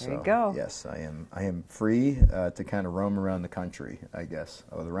 25. There so you go. Yes, I am free to kind of roam around the country, I guess,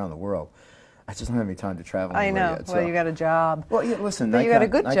 or around the world. I just don't have any time to travel I anywhere know. yet, well, so. you got a job. Well, yeah, listen, But you got a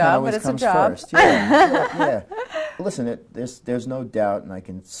good Nikon job, always but it's a comes job. first. Yeah. Listen, there's no doubt, and I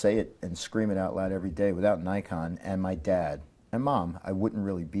can say it and scream it out loud every day, without Nikon and my dad and mom, I wouldn't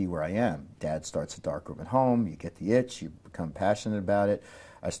really be where I am. Dad starts a darkroom at home, you get the itch, you become passionate about it.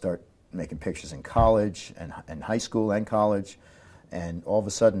 I start making pictures in college and high school and college, and all of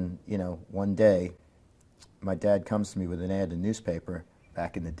a sudden, you know, one day my dad comes to me with an ad in the newspaper.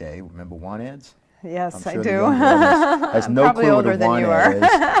 Back in the day, remember want ads? Yes, I'm sure I the do. young audience has no Probably clue what older a than want you ad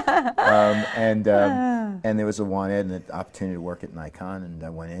is. And there was a want ad and an opportunity to work at Nikon, and I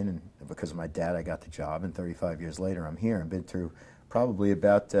went in, and because of my dad, I got the job, and 35 years later, I'm here. I've been through probably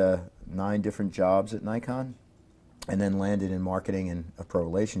about 9 different jobs at Nikon, and then landed in marketing and a pro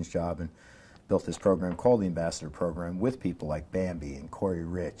relations job, and built this program called the Ambassador Program with people like Bambi and Corey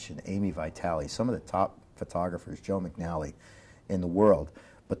Rich and Amy Vitale, some of the top photographers, Joe McNally, in the world.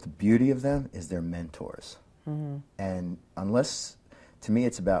 But the beauty of them is they're mentors. And unless, to me,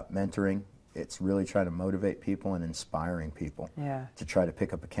 it's about mentoring, it's really trying to motivate people and inspiring people to try to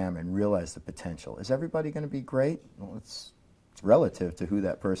pick up a camera and realize the potential. Is everybody going to be great? Well, it's relative to who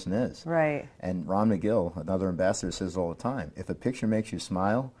that person is. Right. And Ron McGill, another ambassador, says all the time, if a picture makes you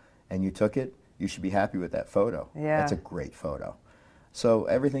smile and you took it, you should be happy with that photo. Yeah. That's a great photo. So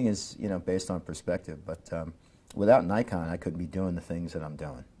everything is, you know, based on perspective. But without Nikon, I couldn't be doing the things that I'm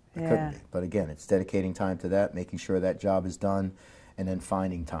doing. I couldn't be. But again, it's dedicating time to that, making sure that job is done, and then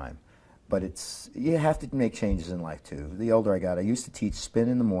finding time. But you have to make changes in life too. The older I got, I used to teach spin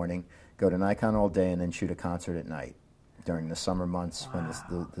in the morning, go to Nikon all day, and then shoot a concert at night. during the summer months when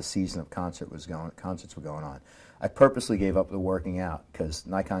the season of concerts were going on. I purposely gave up the working out because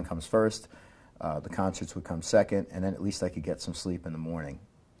Nikon comes first, the concerts would come second, and then at least I could get some sleep in the morning,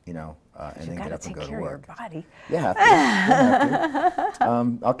 you know, and then get up and go to work. Your body. Yeah, have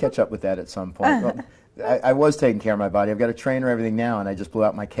to. I'll catch up with that at some point. Well, I was taking care of my body. I've got a trainer and everything now, and I just blew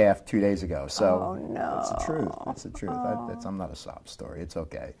out my calf 2 days ago. So that's the truth. That's the truth. I'm not a sob story. It's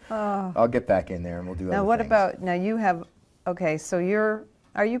okay. I'll get back in there and we'll do other Now, what things. about, now you have, okay, so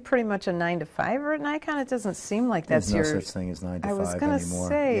are you pretty much a 9-to-5er at Nikon? It doesn't seem like that's There's your... no such thing as 9 to 5 I was going to anymore.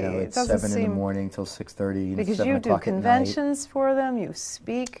 say, you know, it it's doesn't 7 in the morning till 6:30, because 7 you do o'clock at night. conventions for them, you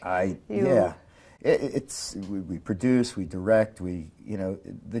speak. Yeah. We produce, we direct, you know,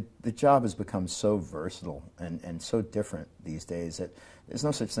 the job has become so versatile and so different these days that there's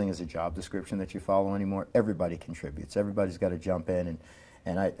no such thing as a job description that you follow anymore. Everybody contributes. Everybody's got to jump in,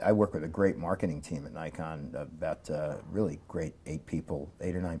 and I work with a great marketing team at Nikon, about really great 8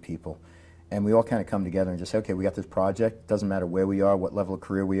 or 9 people, and we all kind of come together and just say, okay, we got this project. Doesn't matter where we are, what level of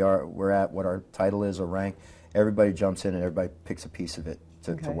career we're at, what our title is or rank. Everybody jumps in and everybody picks a piece of it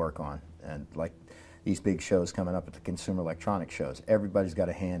to work on, and like these big shows coming up at the Consumer Electronics shows. Everybody's got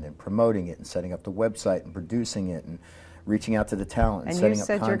a hand in promoting it and setting up the website and producing it and reaching out to the talent and setting up contracts.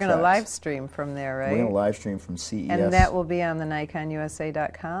 And you said you're going to live stream from there, right? We're going to live stream from CES. And that will be on the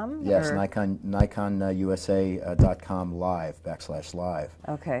NikonUSA.com? Yes, NikonUSA.com live.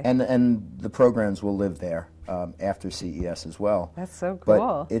 Okay. And the programs will live there after CES as well. That's so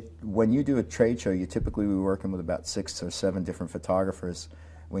cool. But when you do a trade show, you typically be working with about 6 or 7 different photographers.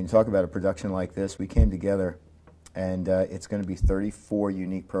 When you talk about a production like this, we came together, and it's going to be 34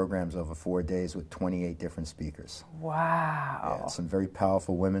 unique programs over 4 days with 28 different speakers. Wow. Yeah, some very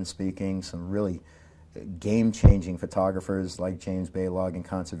powerful women speaking, some really game-changing photographers like James Baylog in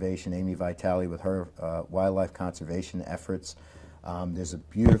conservation, Amy Vitale with her wildlife conservation efforts. There's a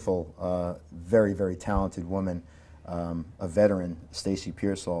beautiful, very, very talented woman, a veteran, Stacy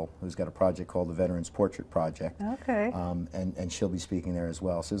Pearsall, who's got a project called the Veterans Portrait Project. Okay. And she'll be speaking there as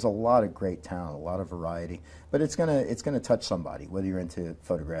well. So there's a lot of great talent, a lot of variety. But it's gonna touch somebody, whether you're into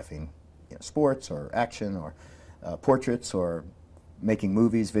photographing, you know, sports or action or portraits or making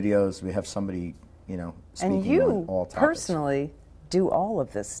movies, videos. We have somebody, you know, speaking on all topics. And you personally do all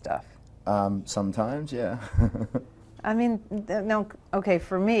of this stuff. Sometimes, yeah. I mean, no, okay,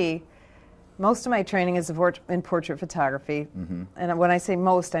 for me, most of my training is in portrait photography. And when I say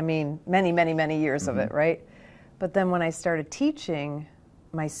most, I mean many, many, many years of it, right? But then when I started teaching,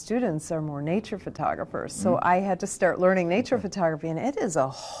 my students are more nature photographers. So I had to start learning nature photography, and it is a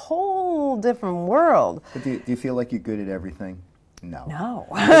whole different world. But do you feel like you're good at everything? No. No.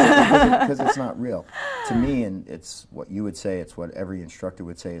 Because it's not real. To me, and it's what you would say, it's what every instructor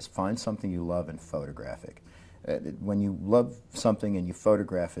would say, is find something you love and photograph it. When you love something and you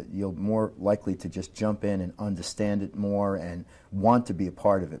photograph it, you're more likely to just jump in and understand it more and want to be a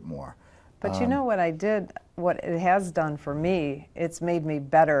part of it more. But you know what I did, what it has done for me, it's made me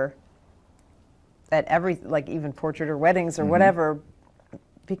better at like even portrait or weddings or whatever,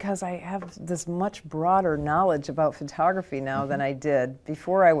 because I have this much broader knowledge about photography now than I did.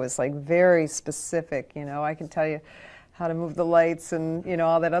 Before I was like very specific, you know, I can tell you how to move the lights and, you know,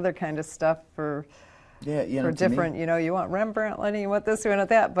 all that other kind of stuff for... Yeah, you know, for different, you know, you want Rembrandt lighting, you want this, you want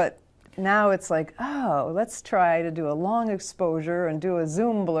that, but now it's like, oh, let's try to do a long exposure and do a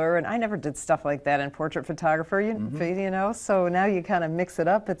zoom blur, and I never did stuff like that in portrait photography, you know, so now you kind of mix it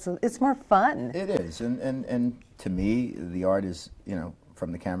up, it's more fun. It is, and to me, the art is, you know,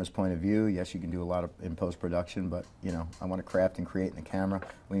 from the camera's point of view, yes, you can do a lot of in post-production, but, you know, I want to craft and create in the camera.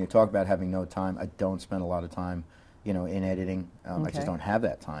 When you talk about having no time, I don't spend a lot of time, you know, in editing. I just don't have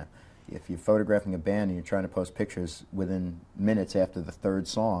that time. If you're photographing a band and you're trying to post pictures within minutes after the 3rd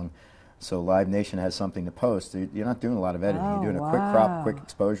song, so Live Nation has something to post, you're not doing a lot of editing. You're doing a quick crop, quick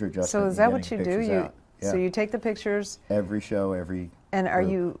exposure adjustment. So is that what you do? So you take the pictures? Every show, And are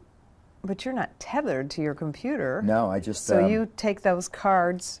you, but you're not tethered to your computer. No, I just... So you take those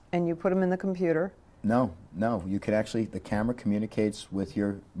cards and you put them in the computer? No, you can actually, the camera communicates with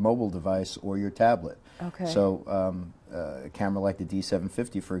your mobile device or your tablet. Okay. So a camera like the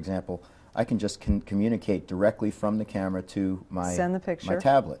D750, for example, I can just communicate directly from the camera to my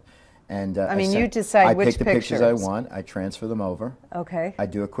tablet. And I mean, you decide which pictures. I pick the pictures I want, I transfer them over. Okay. I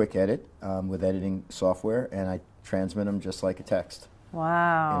do a quick edit with editing software, and I transmit them just like a text.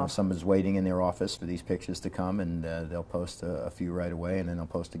 Wow. You know, someone's waiting in their office for these pictures to come, and they'll post a few right away, and then they'll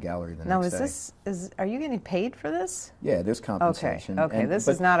post a gallery the next day. Are you getting paid for this? Yeah, there's compensation. Okay, this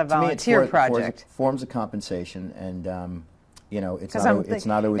is not a volunteer project. Forms of compensation, and You know, it's 'Cause it's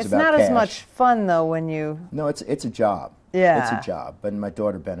not always it's about not cash. as much fun though when you, No, it's a job. Yeah. It's a job, but my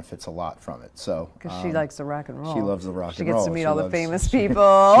daughter benefits a lot from it. So because she likes the rock and roll. she loves the rock She and roll. gets to meet She all the loves- famous she-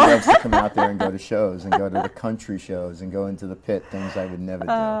 people. She loves to come out there and go to shows and go to the country shows and go into the pit, things I would never do.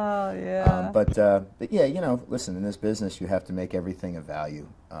 Oh, yeah. But yeah, you know, listen, in this business, you have to make everything of value.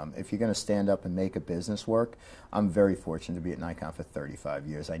 If you're going to stand up and make a business work, I'm very fortunate to be at Nikon for 35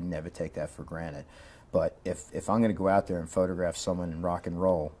 years. I never take that for granted. But if I'm going to go out there and photograph someone in rock and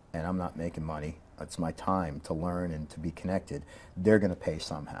roll and I'm not making money, it's my time to learn and to be connected, they're going to pay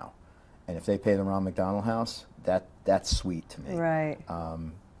somehow. And if they pay the Ronald McDonald House, that's sweet to me. Right.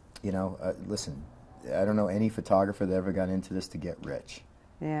 You know, listen, I don't know any photographer that ever got into this to get rich.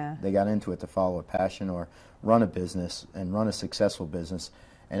 Yeah. They got into it to follow a passion or run a business and run a successful business.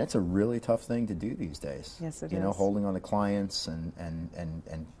 And it's a really tough thing to do these days. Yes, it You know, is. holding on to clients and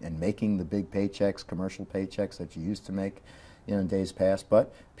making the big paychecks, commercial paychecks that you used to make, you know, in days past.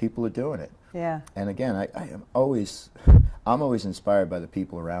 But people are doing it. Yeah. And again, I'm always inspired by the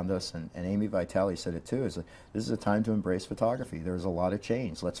people around us, and Amy Vitale said it too, is like, this is a time to embrace photography. There's a lot of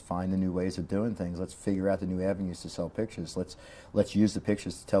change. Let's find the new ways of doing things. Let's figure out the new avenues to sell pictures. Let's use the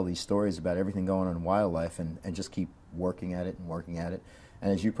pictures to tell these stories about everything going on in wildlife and just keep working at it and working at it.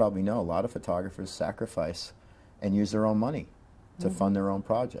 And as you probably know, a lot of photographers sacrifice and use their own money to fund their own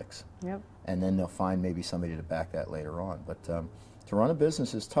projects. Yep. And then they'll find maybe somebody to back that later on. But to run a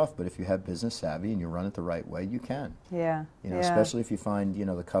business is tough, but if you have business savvy and you run it the right way, you can. Yeah. You know, yeah. especially if you find, you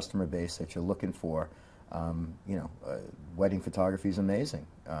know, the customer base that you're looking for. You know, wedding photography is amazing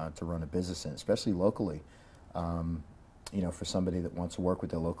to run a business in, especially locally. You know, for somebody that wants to work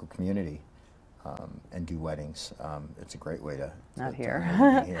with their local community and do weddings, it's a great way to Not here.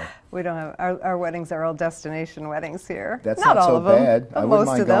 to here. We don't have, our weddings are all destination weddings here. That's not all so of them, bad. but I wouldn't most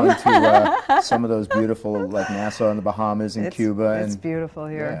mind of them. going to some of those beautiful, like Nassau in the Bahamas and Cuba. It's and beautiful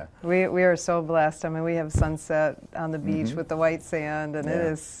here. We are so blessed. I mean, we have sunset on the beach with the white sand, and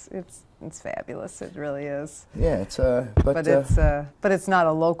it's fabulous. It really is. Yeah, it's But it's not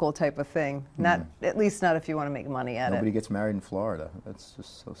a local type of thing. Not at least not if you want to make money at nobody it. gets married in Florida. That's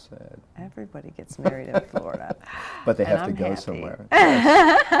just so sad. Everybody gets married in Florida. But they And have to I'm go happy. somewhere.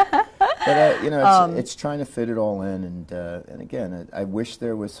 Yes. But you know, it's trying to fit it all in, and again, I wish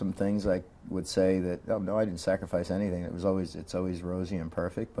there was some things I would say that, oh no, I didn't sacrifice anything. It's always rosy and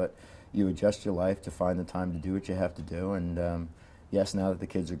perfect. But you adjust your life to find the time to do what you have to do. And yes, now that the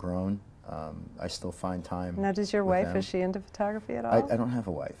kids are grown, I still find time. Now, does your with wife, them. is she into photography at all? I don't have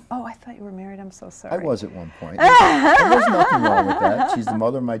a wife. Oh, I thought you were married. I'm so sorry. I was at one point. There's nothing wrong with that. She's the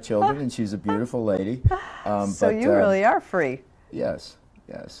mother of my children, and she's a beautiful lady. So you really are free. Yes,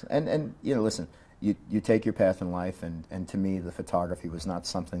 yes. And you know, listen, you take your path in life, and to me, the photography was not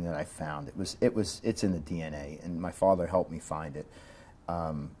something that I found. It's in the DNA, and my father helped me find it.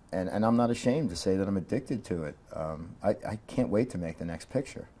 And I'm not ashamed to say that I'm addicted to it. I can't wait to make the next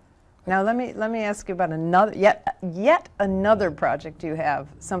picture. Now let me ask you about another yet another project you have.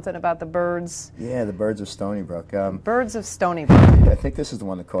 Something about the birds. Yeah, the birds of Stony Brook. Birds of Stony Brook. I think this is the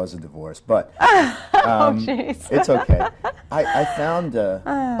one that caused the divorce, but Oh, jeez. it's okay. I found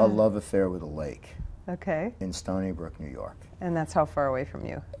a love affair with a lake Okay. in Stony Brook, New York. And that's how far away from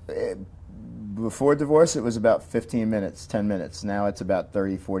you? Before divorce, it was about 15 minutes, 10 minutes. Now it's about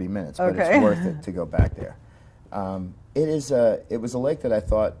 30, 40 minutes, but Okay. it's worth it to go back there. It was a lake that I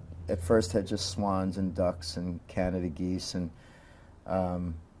thought at first had just swans and ducks and Canada geese, and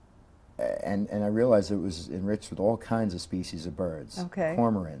I realized it was enriched with all kinds of species of birds, Okay.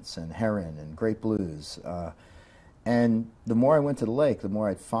 cormorants and heron and great blues. And the more I went to the lake, the more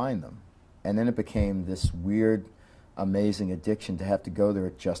I'd find them. And then it became this weird, amazing addiction to have to go there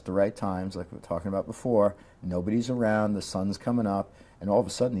at just the right times, like we were talking about before. Nobody's around, the sun's coming up, and all of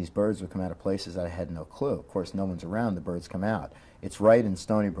a sudden these birds would come out of places that I had no clue. Of course, no one's around, the birds come out. It's right in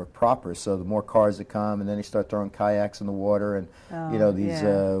Stony Brook proper, so the more cars that come, and then they start throwing kayaks in the water, and you know, these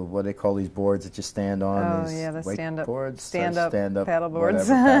what do they call these boards that you stand on? Oh, these yeah, the stand-up boards, stand-up paddle whatever, boards.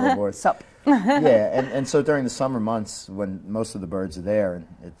 paddle boards. Sup. Yeah, and so during the summer months when most of the birds are there and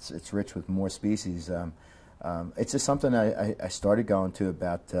it's rich with more species, it's just something I started going to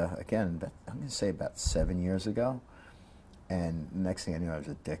about, again, I'm going to say about 7 years ago. And the next thing I knew, I was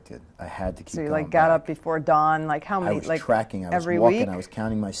addicted. I had to keep So you going like got back. up before dawn, like how many? I was like tracking, I was every walking, week? I was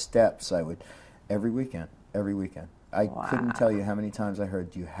counting my steps. I would, every weekend. I couldn't tell you how many times I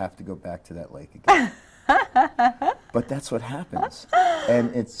heard, you have to go back to that lake again. But that's what happens.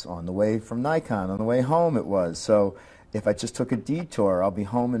 And it's on the way from Nikon, on the way home it was. So if I just took a detour, I'll be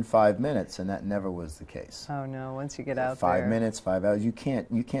home in 5 minutes, and that never was the case. Oh no! Once you get out 5 there, minutes, 5 hours, you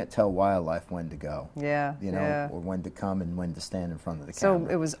can't tell wildlife when to go. Yeah, you know, yeah. or when to come and when to stand in front of the So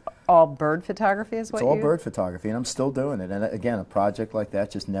camera. it was all bird photography, is what It's all you? bird photography, and I'm still doing it. And again, a project like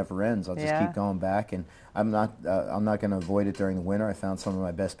that just never ends. I'll just Yeah. keep going back, and I'm not going to avoid it during the winter. I found some of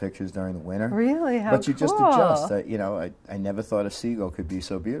my best pictures during the winter. Really? How But you cool. just adjust. You know, I never thought a seagull could be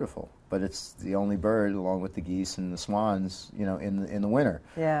so beautiful, but it's the only bird, along with the geese and the swans, you know, in the winter.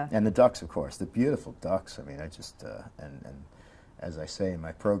 Yeah. And the ducks, of course, the beautiful ducks. I mean, I just and as I say in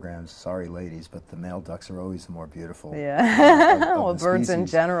my programs, sorry ladies, but the male ducks are always the more beautiful. Yeah. of Well, the birds in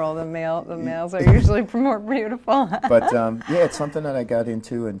species. general, the males are usually more beautiful. But yeah, it's something that I got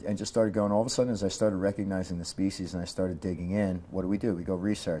into and just started going. All of a sudden, as I started recognizing the species and I started digging in, what do? We go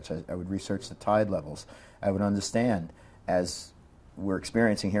research. I would research the tide levels. I would understand, as we're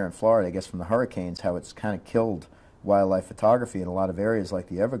experiencing here in Florida, I guess from the hurricanes, how it's kind of killed wildlife photography in a lot of areas like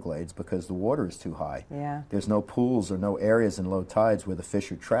the Everglades because the water is too high. Yeah. There's no pools or no areas in low tides where the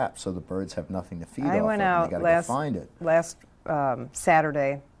fish are trapped, so the birds have nothing to feed off I went of, and out they gotta last go find it.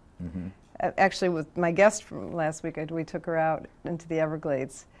 Saturday. Mm-hmm. Actually, with my guest from last week, we took her out into the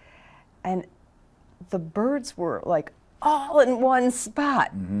Everglades, and the birds were like all in one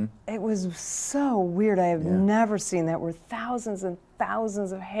spot. Mm-hmm. It was so weird. I have Yeah. never seen that. Were thousands and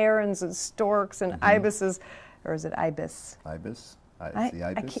thousands of herons and storks and Mm-hmm. ibises, or is it ibis? Ibis? It's the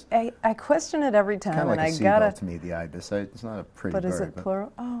ibis? I question it every time, Kind of like and a I seagull gotta. to me, the ibis. It's not a pretty But bird. is it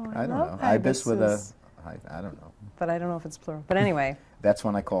plural? Oh, I don't love know. Ibis with a, ibises. I don't know. But I don't know if it's plural. But anyway. That's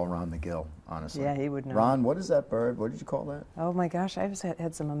when I call Ron McGill, honestly. Yeah, he would know. Ron, what is that bird? What did you call that? Oh my gosh, I've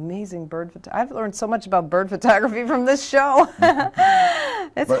had some amazing bird photography. I've learned so much about bird photography from this show.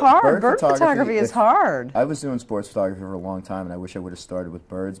 It's hard. Bird photography is hard. I was doing sports photography for a long time, and I wish I would have started with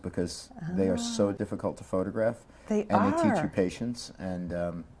birds because they are so difficult to photograph. They and they teach are. you patience.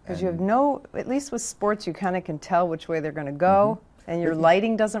 Because you have no, at least with sports, you kind of can tell which way they're going to go, and your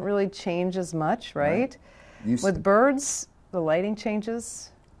lighting doesn't really change as much, right? With birds, the lighting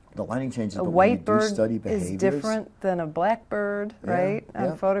changes. The lighting changes, A but when you white do bird study is behaviors, different than a black bird, Yeah, right?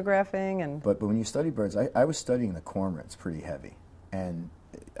 yeah. On photographing and. But when you study birds, I was studying the cormorants pretty heavy, and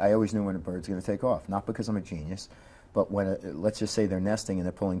I always knew when a bird's going to take off. Not because I'm a genius, but when let's just say they're nesting and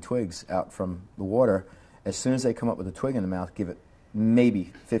they're pulling twigs out from the water, as soon as they come up with a twig in the mouth, give it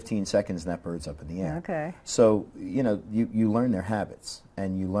maybe 15 seconds and that bird's up in the air. Okay. So, you know, you learn their habits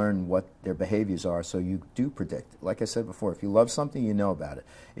and you learn what their behaviors are, so you do predict. Like I said before, if you love something, you know about it.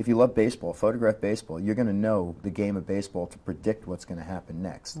 If you love baseball, photograph baseball, you're going to know the game of baseball to predict what's going to happen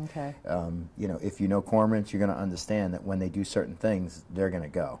next. Okay. You know, if you know cormorants, you're going to understand that when they do certain things, they're going to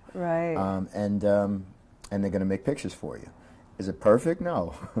go. Right. And they're going to make pictures for you. Is it perfect?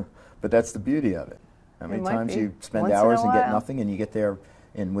 No. But that's the beauty of it. How many times you spend Once in a hours and get while. nothing, and you get there,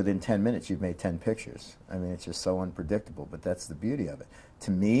 and within 10 minutes you've made 10 pictures. I mean, it's just so unpredictable, but that's the beauty of it.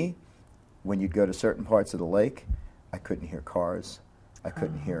 To me, when you'd go to certain parts of the lake, I couldn't hear cars. I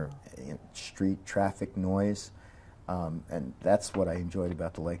couldn't hear street traffic noise. And that's what I enjoyed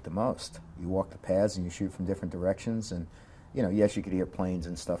about the lake the most. You walk the paths and you shoot from different directions, and you know, yes, you could hear planes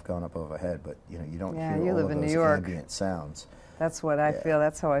and stuff going up overhead, but you know, you don't Yeah, hear you all live of in New those York. ambient sounds. That's what I feel.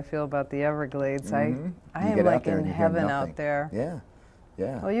 That's how I feel about the Everglades. I You am get out like there in and you hear heaven nothing. out there. Yeah,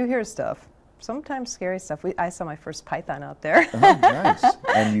 yeah. Well, you hear stuff. Sometimes scary stuff. I saw my first python out there. Oh, nice.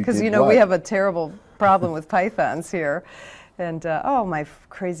 And you Because did you know what? we have a terrible problem with pythons here, and my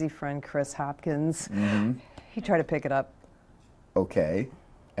crazy friend Chris Hopkins, he tried to pick it up, Okay.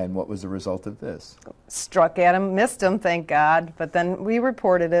 And what was the result of this? struck at him, missed him, thank God. But then we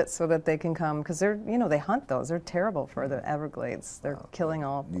reported it so that they can come, because they're, you know, they hunt those. They're terrible for the Everglades. They're killing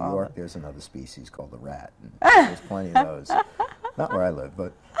all. New all York, there's another species called the rat. And there's plenty of those. Not where I live,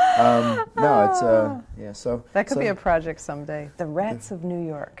 but no, it's yeah. So That could so be a project someday. The Rats of New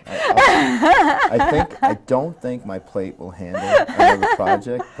York. I don't think my plate will handle another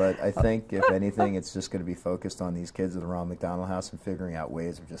project, but I think if anything, it's just going to be focused on these kids at the Ronald McDonald House and figuring out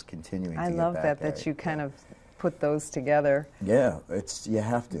ways of just continuing. I to love get that back that you kind of put those together. Yeah, it's you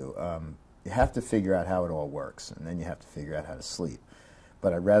have to. You have to figure out how it all works, and then you have to figure out how to sleep.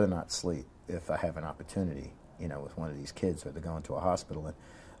 But I'd rather not sleep if I have an opportunity, you know, with one of these kids, or they're going to a hospital. And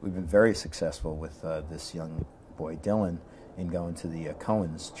we've been very successful with this young boy, Dylan, in going to the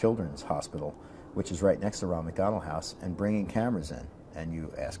Cohen's Children's Hospital, which is right next to Ronald McDonald House, and bringing cameras in. And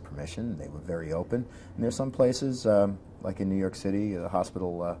you ask permission, and they were very open. And there's some places, like in New York City, the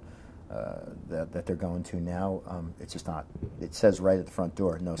hospital that they're going to now, it's just not, it says right at the front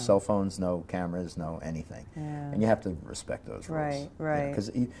door, no cell phones, no cameras, no anything. Yeah. And you have to respect those rules. Right.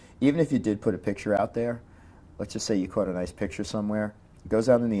 Because even if you did put a picture out there, let's just say you caught a nice picture somewhere, it goes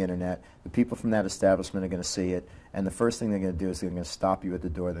out on the internet, the people from that establishment are going to see it, and the first thing they're going to do is they're going to stop you at the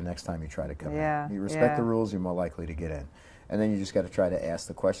door the next time you try to come in. You respect the rules, you're more likely to get in. And then you just got to try to ask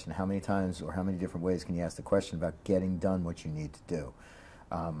the question, how many times or how many different ways can you ask the question about getting done what you need to do?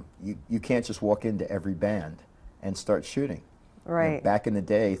 You can't just walk into every band and start shooting. Right. You know, back in the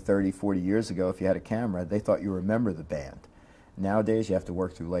day, 30, 40 years ago, if you had a camera, they thought you remember the band. Nowadays, you have to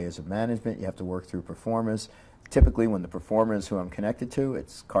work through layers of management, you have to work through performers. Typically, when the performer is who I'm connected to,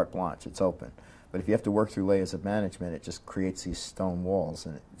 it's carte blanche, it's open. But if you have to work through layers of management, it just creates these stone walls,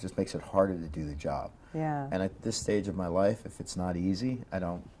 and it just makes it harder to do the job. Yeah. And at this stage of my life, if it's not easy, I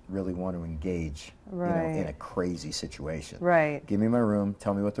don't really want to engage you know, in a crazy situation. Right. Give me my room,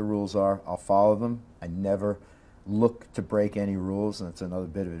 tell me what the rules are, I'll follow them. I never look to break any rules, and that's another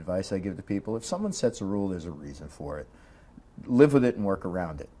bit of advice I give to people. If someone sets a rule, there's a reason for it. Live with it and work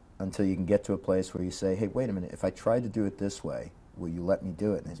around it until you can get to a place where you say, hey, wait a minute, if I tried to do it this way, will you let me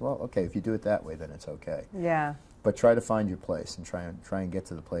do it? And he says, well, okay, if you do it that way, then it's okay. Yeah. But try to find your place and try and get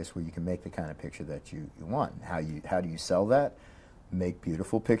to the place where you can make the kind of picture that you want. How do you sell that? Make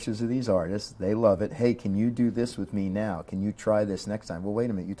beautiful pictures of these artists. They love it. Hey, can you do this with me now? Can you try this next time? Well, wait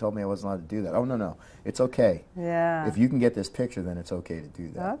a minute. You told me I wasn't allowed to do that. Oh, no, no. It's okay. Yeah. If you can get this picture, then it's okay to do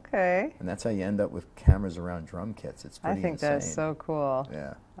that. Okay. And that's how you end up with cameras around drum kits. It's pretty I think insane. that's so cool.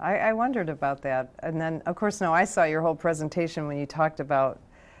 Yeah. I wondered about that. And then, of course, no, I saw your whole presentation when you talked about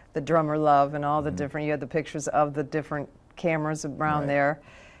the drummer love and all the different, you had the pictures of the different cameras around there.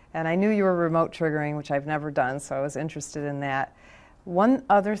 And I knew you were remote triggering, which I've never done, so I was interested in that. One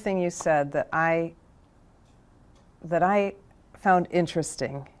other thing you said that I found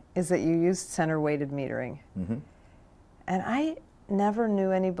interesting is that you used center-weighted metering. And I never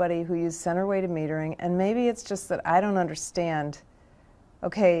knew anybody who used center-weighted metering, and maybe it's just that I don't understand,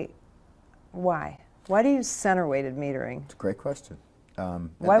 okay, why? Why do you use center-weighted metering? It's a great question.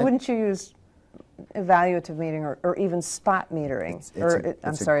 Why wouldn't you use evaluative metering or even spot metering? It's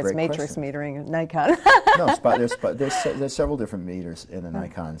matrix metering, Nikon. No, there's several different meters in the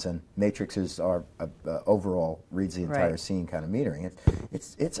Nikons, and matrices are overall reads the entire scene kind of metering.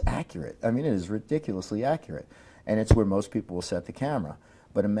 It's accurate. I mean, it is ridiculously accurate, and it's where most people will set the camera.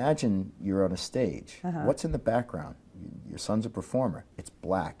 But imagine you're on a stage. What's in the background? Your son's a performer. It's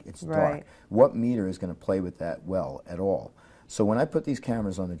black. It's dark. What meter is going to play with that well at all? So when I put these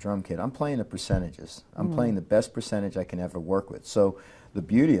cameras on the drum kit, I'm playing the percentages. I'm playing the best percentage I can ever work with. So the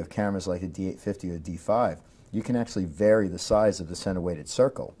beauty of cameras like a D850 or D5, you can actually vary the size of the center-weighted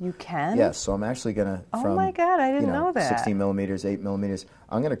circle. You can? Yes. So I'm actually going to, oh my God, I didn't know that. 16 millimeters, 8 millimeters,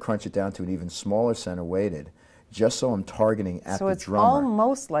 I'm going to crunch it down to an even smaller center-weighted, just so I'm targeting at the drummer. So it's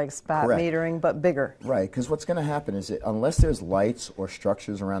almost like spot metering, but bigger. Right, because what's going to happen is that unless there's lights or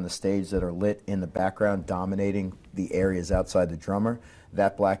structures around the stage that are lit in the background dominating the areas outside the drummer,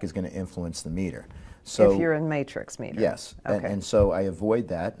 that black is going to influence the meter. So if you're in matrix metering. Yes, and so I avoid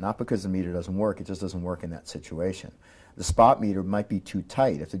that, not because the meter doesn't work, it just doesn't work in that situation. The spot meter might be too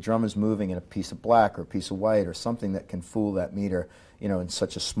tight. If the drum is moving in a piece of black or a piece of white or something that can fool that meter, in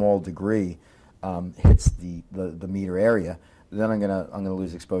such a small degree, hits the meter area, then I'm gonna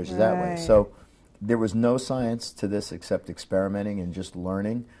lose exposure that way. So there was no science to this except experimenting and just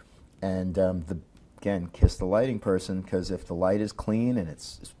learning. And again, kiss the lighting person, because if the light is clean and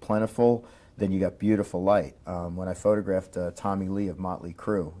it's plentiful, then you got beautiful light. When I photographed Tommy Lee of Motley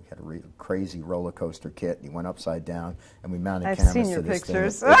Crue, he had a crazy roller coaster kit. He went upside down, and we mounted cameras to this thing. I've seen your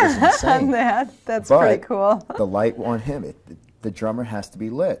pictures on that. That's pretty cool. The light on him, the drummer has to be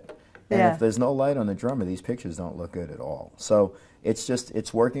lit. And if there's no light on the drummer, these pictures don't look good at all. So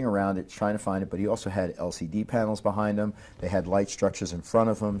it's working around it, trying to find it, but he also had LCD panels behind him. They had light structures in front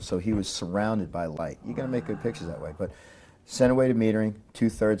of him, so he was surrounded by light. You're going to make good pictures that way. But center-weighted metering,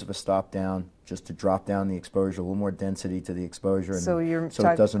 2/3 of a stop down, just to drop down the exposure, a little more density to the exposure, and so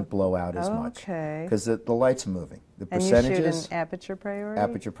it doesn't blow out as much. Because the lights are moving. The percentages. And you shoot an aperture priority?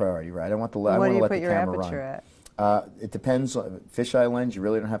 Aperture priority, right. I want to let the camera run. What do you put your aperture at? It depends. Fisheye lens, you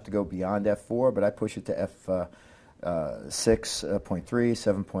really don't have to go beyond f4, but I push it to f6.3,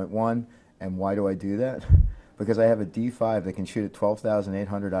 7.1. And why do I do that? Because I have a D5 that can shoot at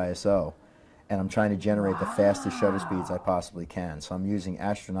 12,800 ISO, and I'm trying to generate the fastest shutter speeds I possibly can. So I'm using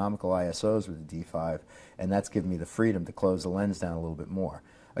astronomical ISOs with the D5, and that's giving me the freedom to close the lens down a little bit more.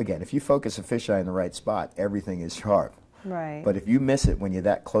 Again, if you focus a fisheye in the right spot, everything is sharp. Right. But if you miss it when you're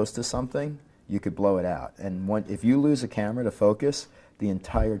that close to something, you could blow it out. And if you lose a camera to focus, the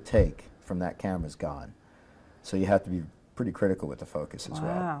entire take from that camera is gone. So you have to be pretty critical with the focus as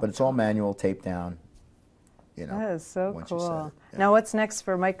well. But it's all manual, tape down. You know, that is so once you said cool. it. Yeah. Now, what's next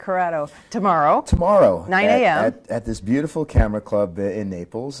for Mike Corrado? Tomorrow, 9 a.m. at this beautiful camera club in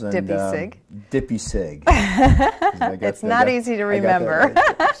Naples. And, Dippy Sig. Dippy Sig. It's not easy to remember.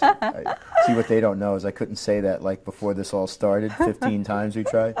 See, what they don't know is I couldn't say that like before this all started. 15 times we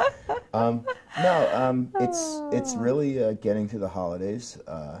tried. It's really getting to the holidays,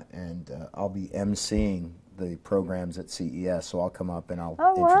 and I'll be emceeing the programs at CES, so I'll come up and I'll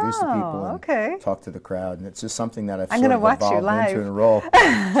introduce the people and talk to the crowd, and it's just something that I've sort of evolved into in a role.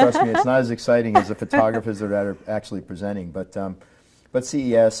 Trust me, it's not as exciting as the photographers that are actually presenting, but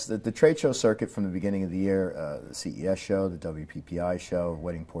CES, the trade show circuit from the beginning of the year, the CES show, the WPPI show,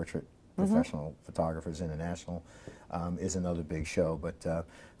 Wedding Portrait Professional Photographers International, is another big show. But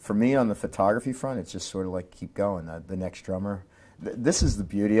for me on the photography front, it's just sort of like keep going. The next drummer. This is the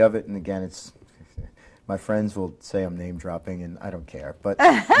beauty of it, and again, it's my friends will say I'm name dropping, and I don't care. But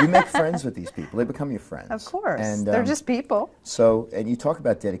you make friends with these people; they become your friends. Of course, and they're just people. So, and you talk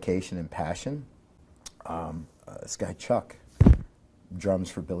about dedication and passion. This guy Chuck drums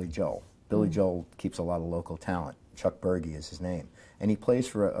for Billy Joel. Billy Joel keeps a lot of local talent. Chuck Berge is his name, and he plays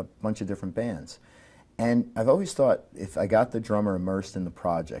for a bunch of different bands. And I've always thought if I got the drummer immersed in the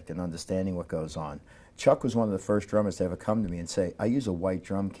project and understanding what goes on, Chuck was one of the first drummers to ever come to me and say, I use a white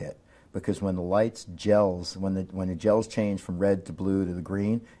drum kit because when the lights gels, when the gels change from red to blue to the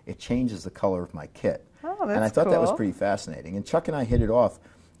green, it changes the color of my kit. Oh, that's and I thought cool. that was pretty fascinating. And Chuck and I hit it off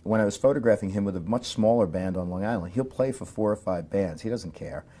when I was photographing him with a much smaller band on Long Island. He'll play for 4 or 5 bands. He doesn't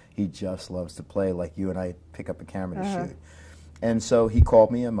care. He just loves to play like you and I pick up a camera to shoot. And so he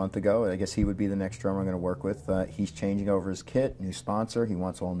called me a month ago. I guess he would be the next drummer I'm going to work with. He's changing over his kit, new sponsor. He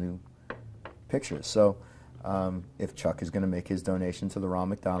wants all new pictures. So if Chuck is going to make his donation to the Ronald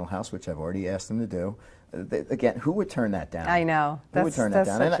McDonald House, which I've already asked him to do, again, who would turn that down? I know. Who would turn that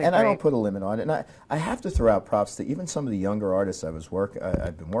down? And I don't put a limit on it. And I have to throw out props to even some of the younger artists I've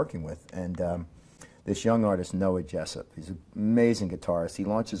been working with. And this young artist, Noah Jessup, he's an amazing guitarist. He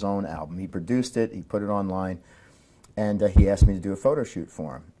launched his own album. He produced it. He put it online. And he asked me to do a photo shoot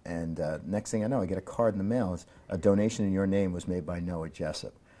for him. And next thing I know, I get a card in the mail. It's a donation in your name was made by Noah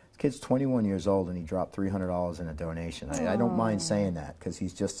Jessup. This kid's 21 years old, and he dropped $300 in a donation. I don't mind saying that because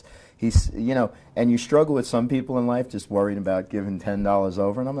he's, you know, and you struggle with some people in life just worried about giving $10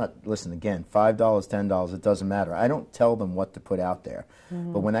 over. And I'm not, listen, again, $5, $10, it doesn't matter. I don't tell them what to put out there.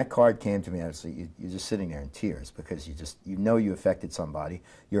 But when that card came to me, obviously, you're just sitting there in tears because you know you affected somebody.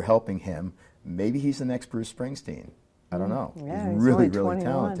 You're helping him. Maybe he's the next Bruce Springsteen. I don't know. Yeah, he's really, really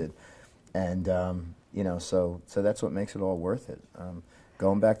talented. And, you know, so that's what makes it all worth it.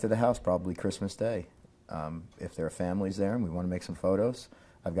 Going back to the house probably Christmas Day. If there are families there and we want to make some photos,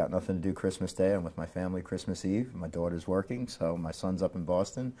 I've got nothing to do Christmas Day. I'm with my family Christmas Eve. My daughter's working, so my son's up in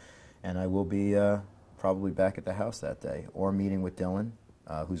Boston. And I will be probably back at the house that day or meeting with Dylan,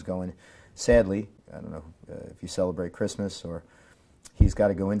 who's going, sadly, I don't know if you celebrate Christmas or he's got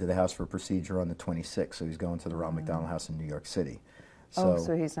to go into the house for a procedure on the 26th, so he's going to the Ronald McDonald House in New York City. So,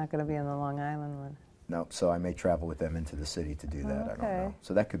 so he's not going to be in the Long Island one. No, so I may travel with them into the city to do that. I don't know.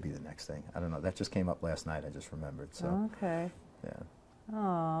 So that could be the next thing. I don't know. That just came up last night. I just remembered. So. Okay. Yeah.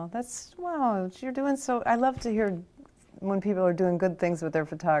 Oh, that's, wow, you're doing so, I love to hear when people are doing good things with their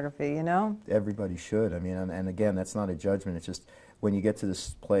photography, you know? Everybody should. I mean, and again, that's not a judgment. It's just when you get to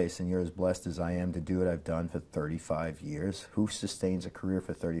this place and you're as blessed as I am to do what I've done for 35 years, who sustains a career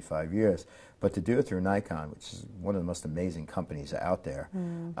for 35 years? But to do it through Nikon, which is one of the most amazing companies out there,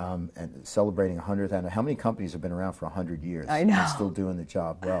 and celebrating 100th anniversary. How many companies have been around for 100 years? I know. And still doing the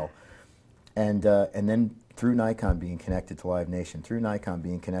job well. And then through Nikon being connected to Live Nation, through Nikon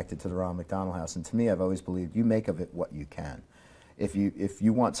being connected to the Ronald McDonald House, and to me, I've always believed you make of it what you can. If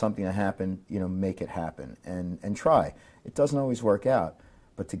you want something to happen, you know, make it happen and try. It doesn't always work out,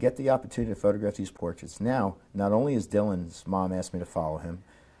 but to get the opportunity to photograph these portraits now, not only has Dylan's mom asked me to follow him,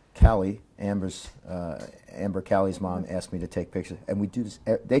 Amber Callie's mom asked me to take pictures, and we do this.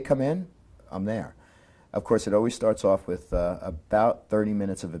 They come in, I'm there. Of course, it always starts off with about 30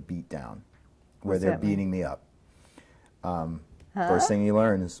 minutes of a beat down, where they're beating me up. First thing you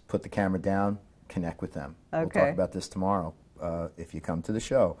learn is put the camera down, connect with them. Okay. We'll talk about this tomorrow if you come to the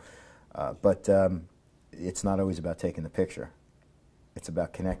show. But it's not always about taking the picture. It's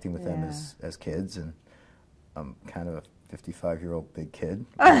about connecting with them as kids, and I'm kind of a 55-year-old big kid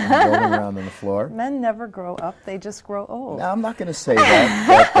rolling around on the floor. Men never grow up, they just grow old. Now, I'm not going to say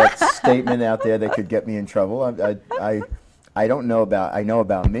that statement out there that could get me in trouble. I don't know about, I know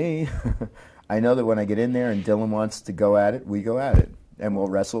about me. I know that when I get in there and Dylan wants to go at it, we go at it. and we'll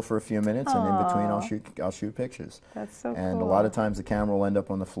wrestle for a few minutes, and in between I'll shoot pictures. That's so and cool. a lot of times the camera will end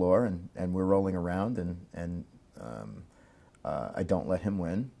up on the floor, and we're rolling around, and I don't let him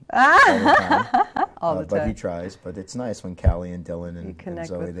win all the time. All the time. But he tries. But it's nice when Callie and Dylan and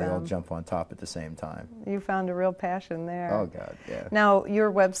Zoe, they all them. jump on top at the same time. You found a real passion there. Oh, God, yeah. Now,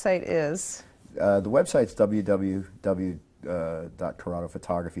 your website is? The website's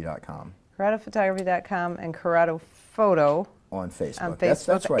www.corradophotography.com. CorradoPhotography.com and Corrado Photo. On Facebook. On Facebook.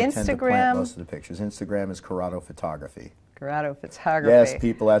 That's where I tend to plant Instagram? most of the pictures. Instagram is Corrado Photography. Corrado Photography. Yes,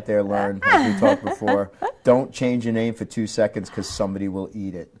 people out there learn, as we talked before, don't change your name for 2 seconds because somebody will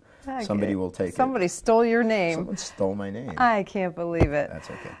eat it. Okay. Somebody will take Somebody it. stole your name. Someone stole my name. I can't believe it. That's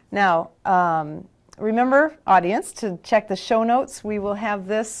okay. Now, remember, audience, to check the show notes. We will have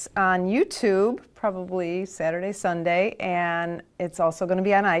this on YouTube, probably Saturday, Sunday, and it's also going to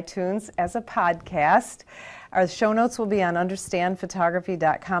be on iTunes as a podcast. Our show notes will be on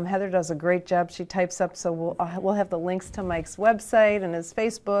understandphotography.com. Heather does a great job. She types up, so we'll have the links to Mike's website and his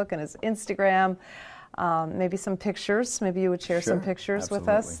Facebook and his Instagram. Maybe some pictures. Maybe you would share some pictures with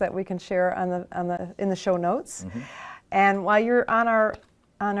us that we can share in the show notes. Mm-hmm. And while you're on our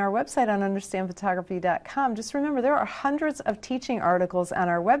website on understandphotography.com, just remember there are hundreds of teaching articles on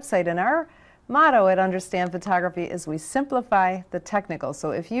our website, and our motto at Understand Photography is we simplify the technical.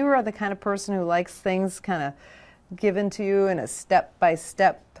 So if you are the kind of person who likes things kind of given to you in a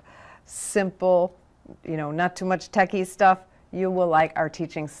step-by-step, simple, not too much techie stuff, you will like our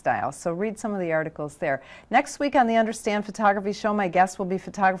teaching style. So read some of the articles there. Next week on the Understand Photography show, my guest will be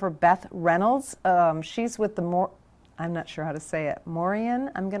photographer Beth Reynolds. She's with the I'm not sure how to say it. Morian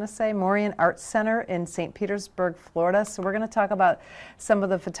Arts Center in St. Petersburg, Florida. So we're going to talk about some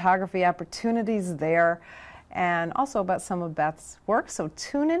of the photography opportunities there and also about some of Beth's work. So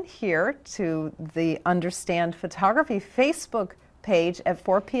tune in here to the Understand Photography Facebook page at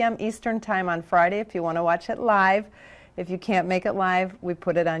 4 p.m. Eastern Time on Friday if you want to watch it live. If you can't make it live, we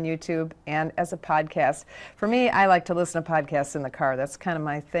put it on YouTube and as a podcast. For me, I like to listen to podcasts in the car. That's kind of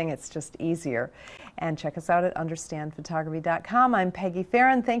my thing. It's just easier. And check us out at understandphotography.com. I'm Peggy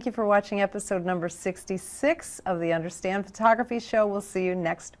Farren. Thank you for watching episode number 66 of the Understand Photography Show. We'll see you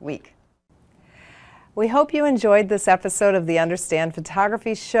next week. We hope you enjoyed this episode of the Understand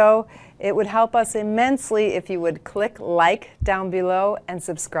Photography Show. It would help us immensely if you would click like down below and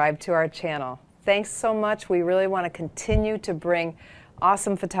subscribe to our channel. Thanks so much. We really want to continue to bring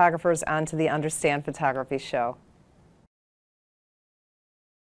awesome photographers onto the Understand Photography Show.